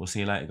we'll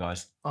see you later,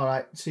 guys. All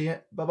right. See you.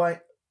 Bye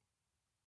bye.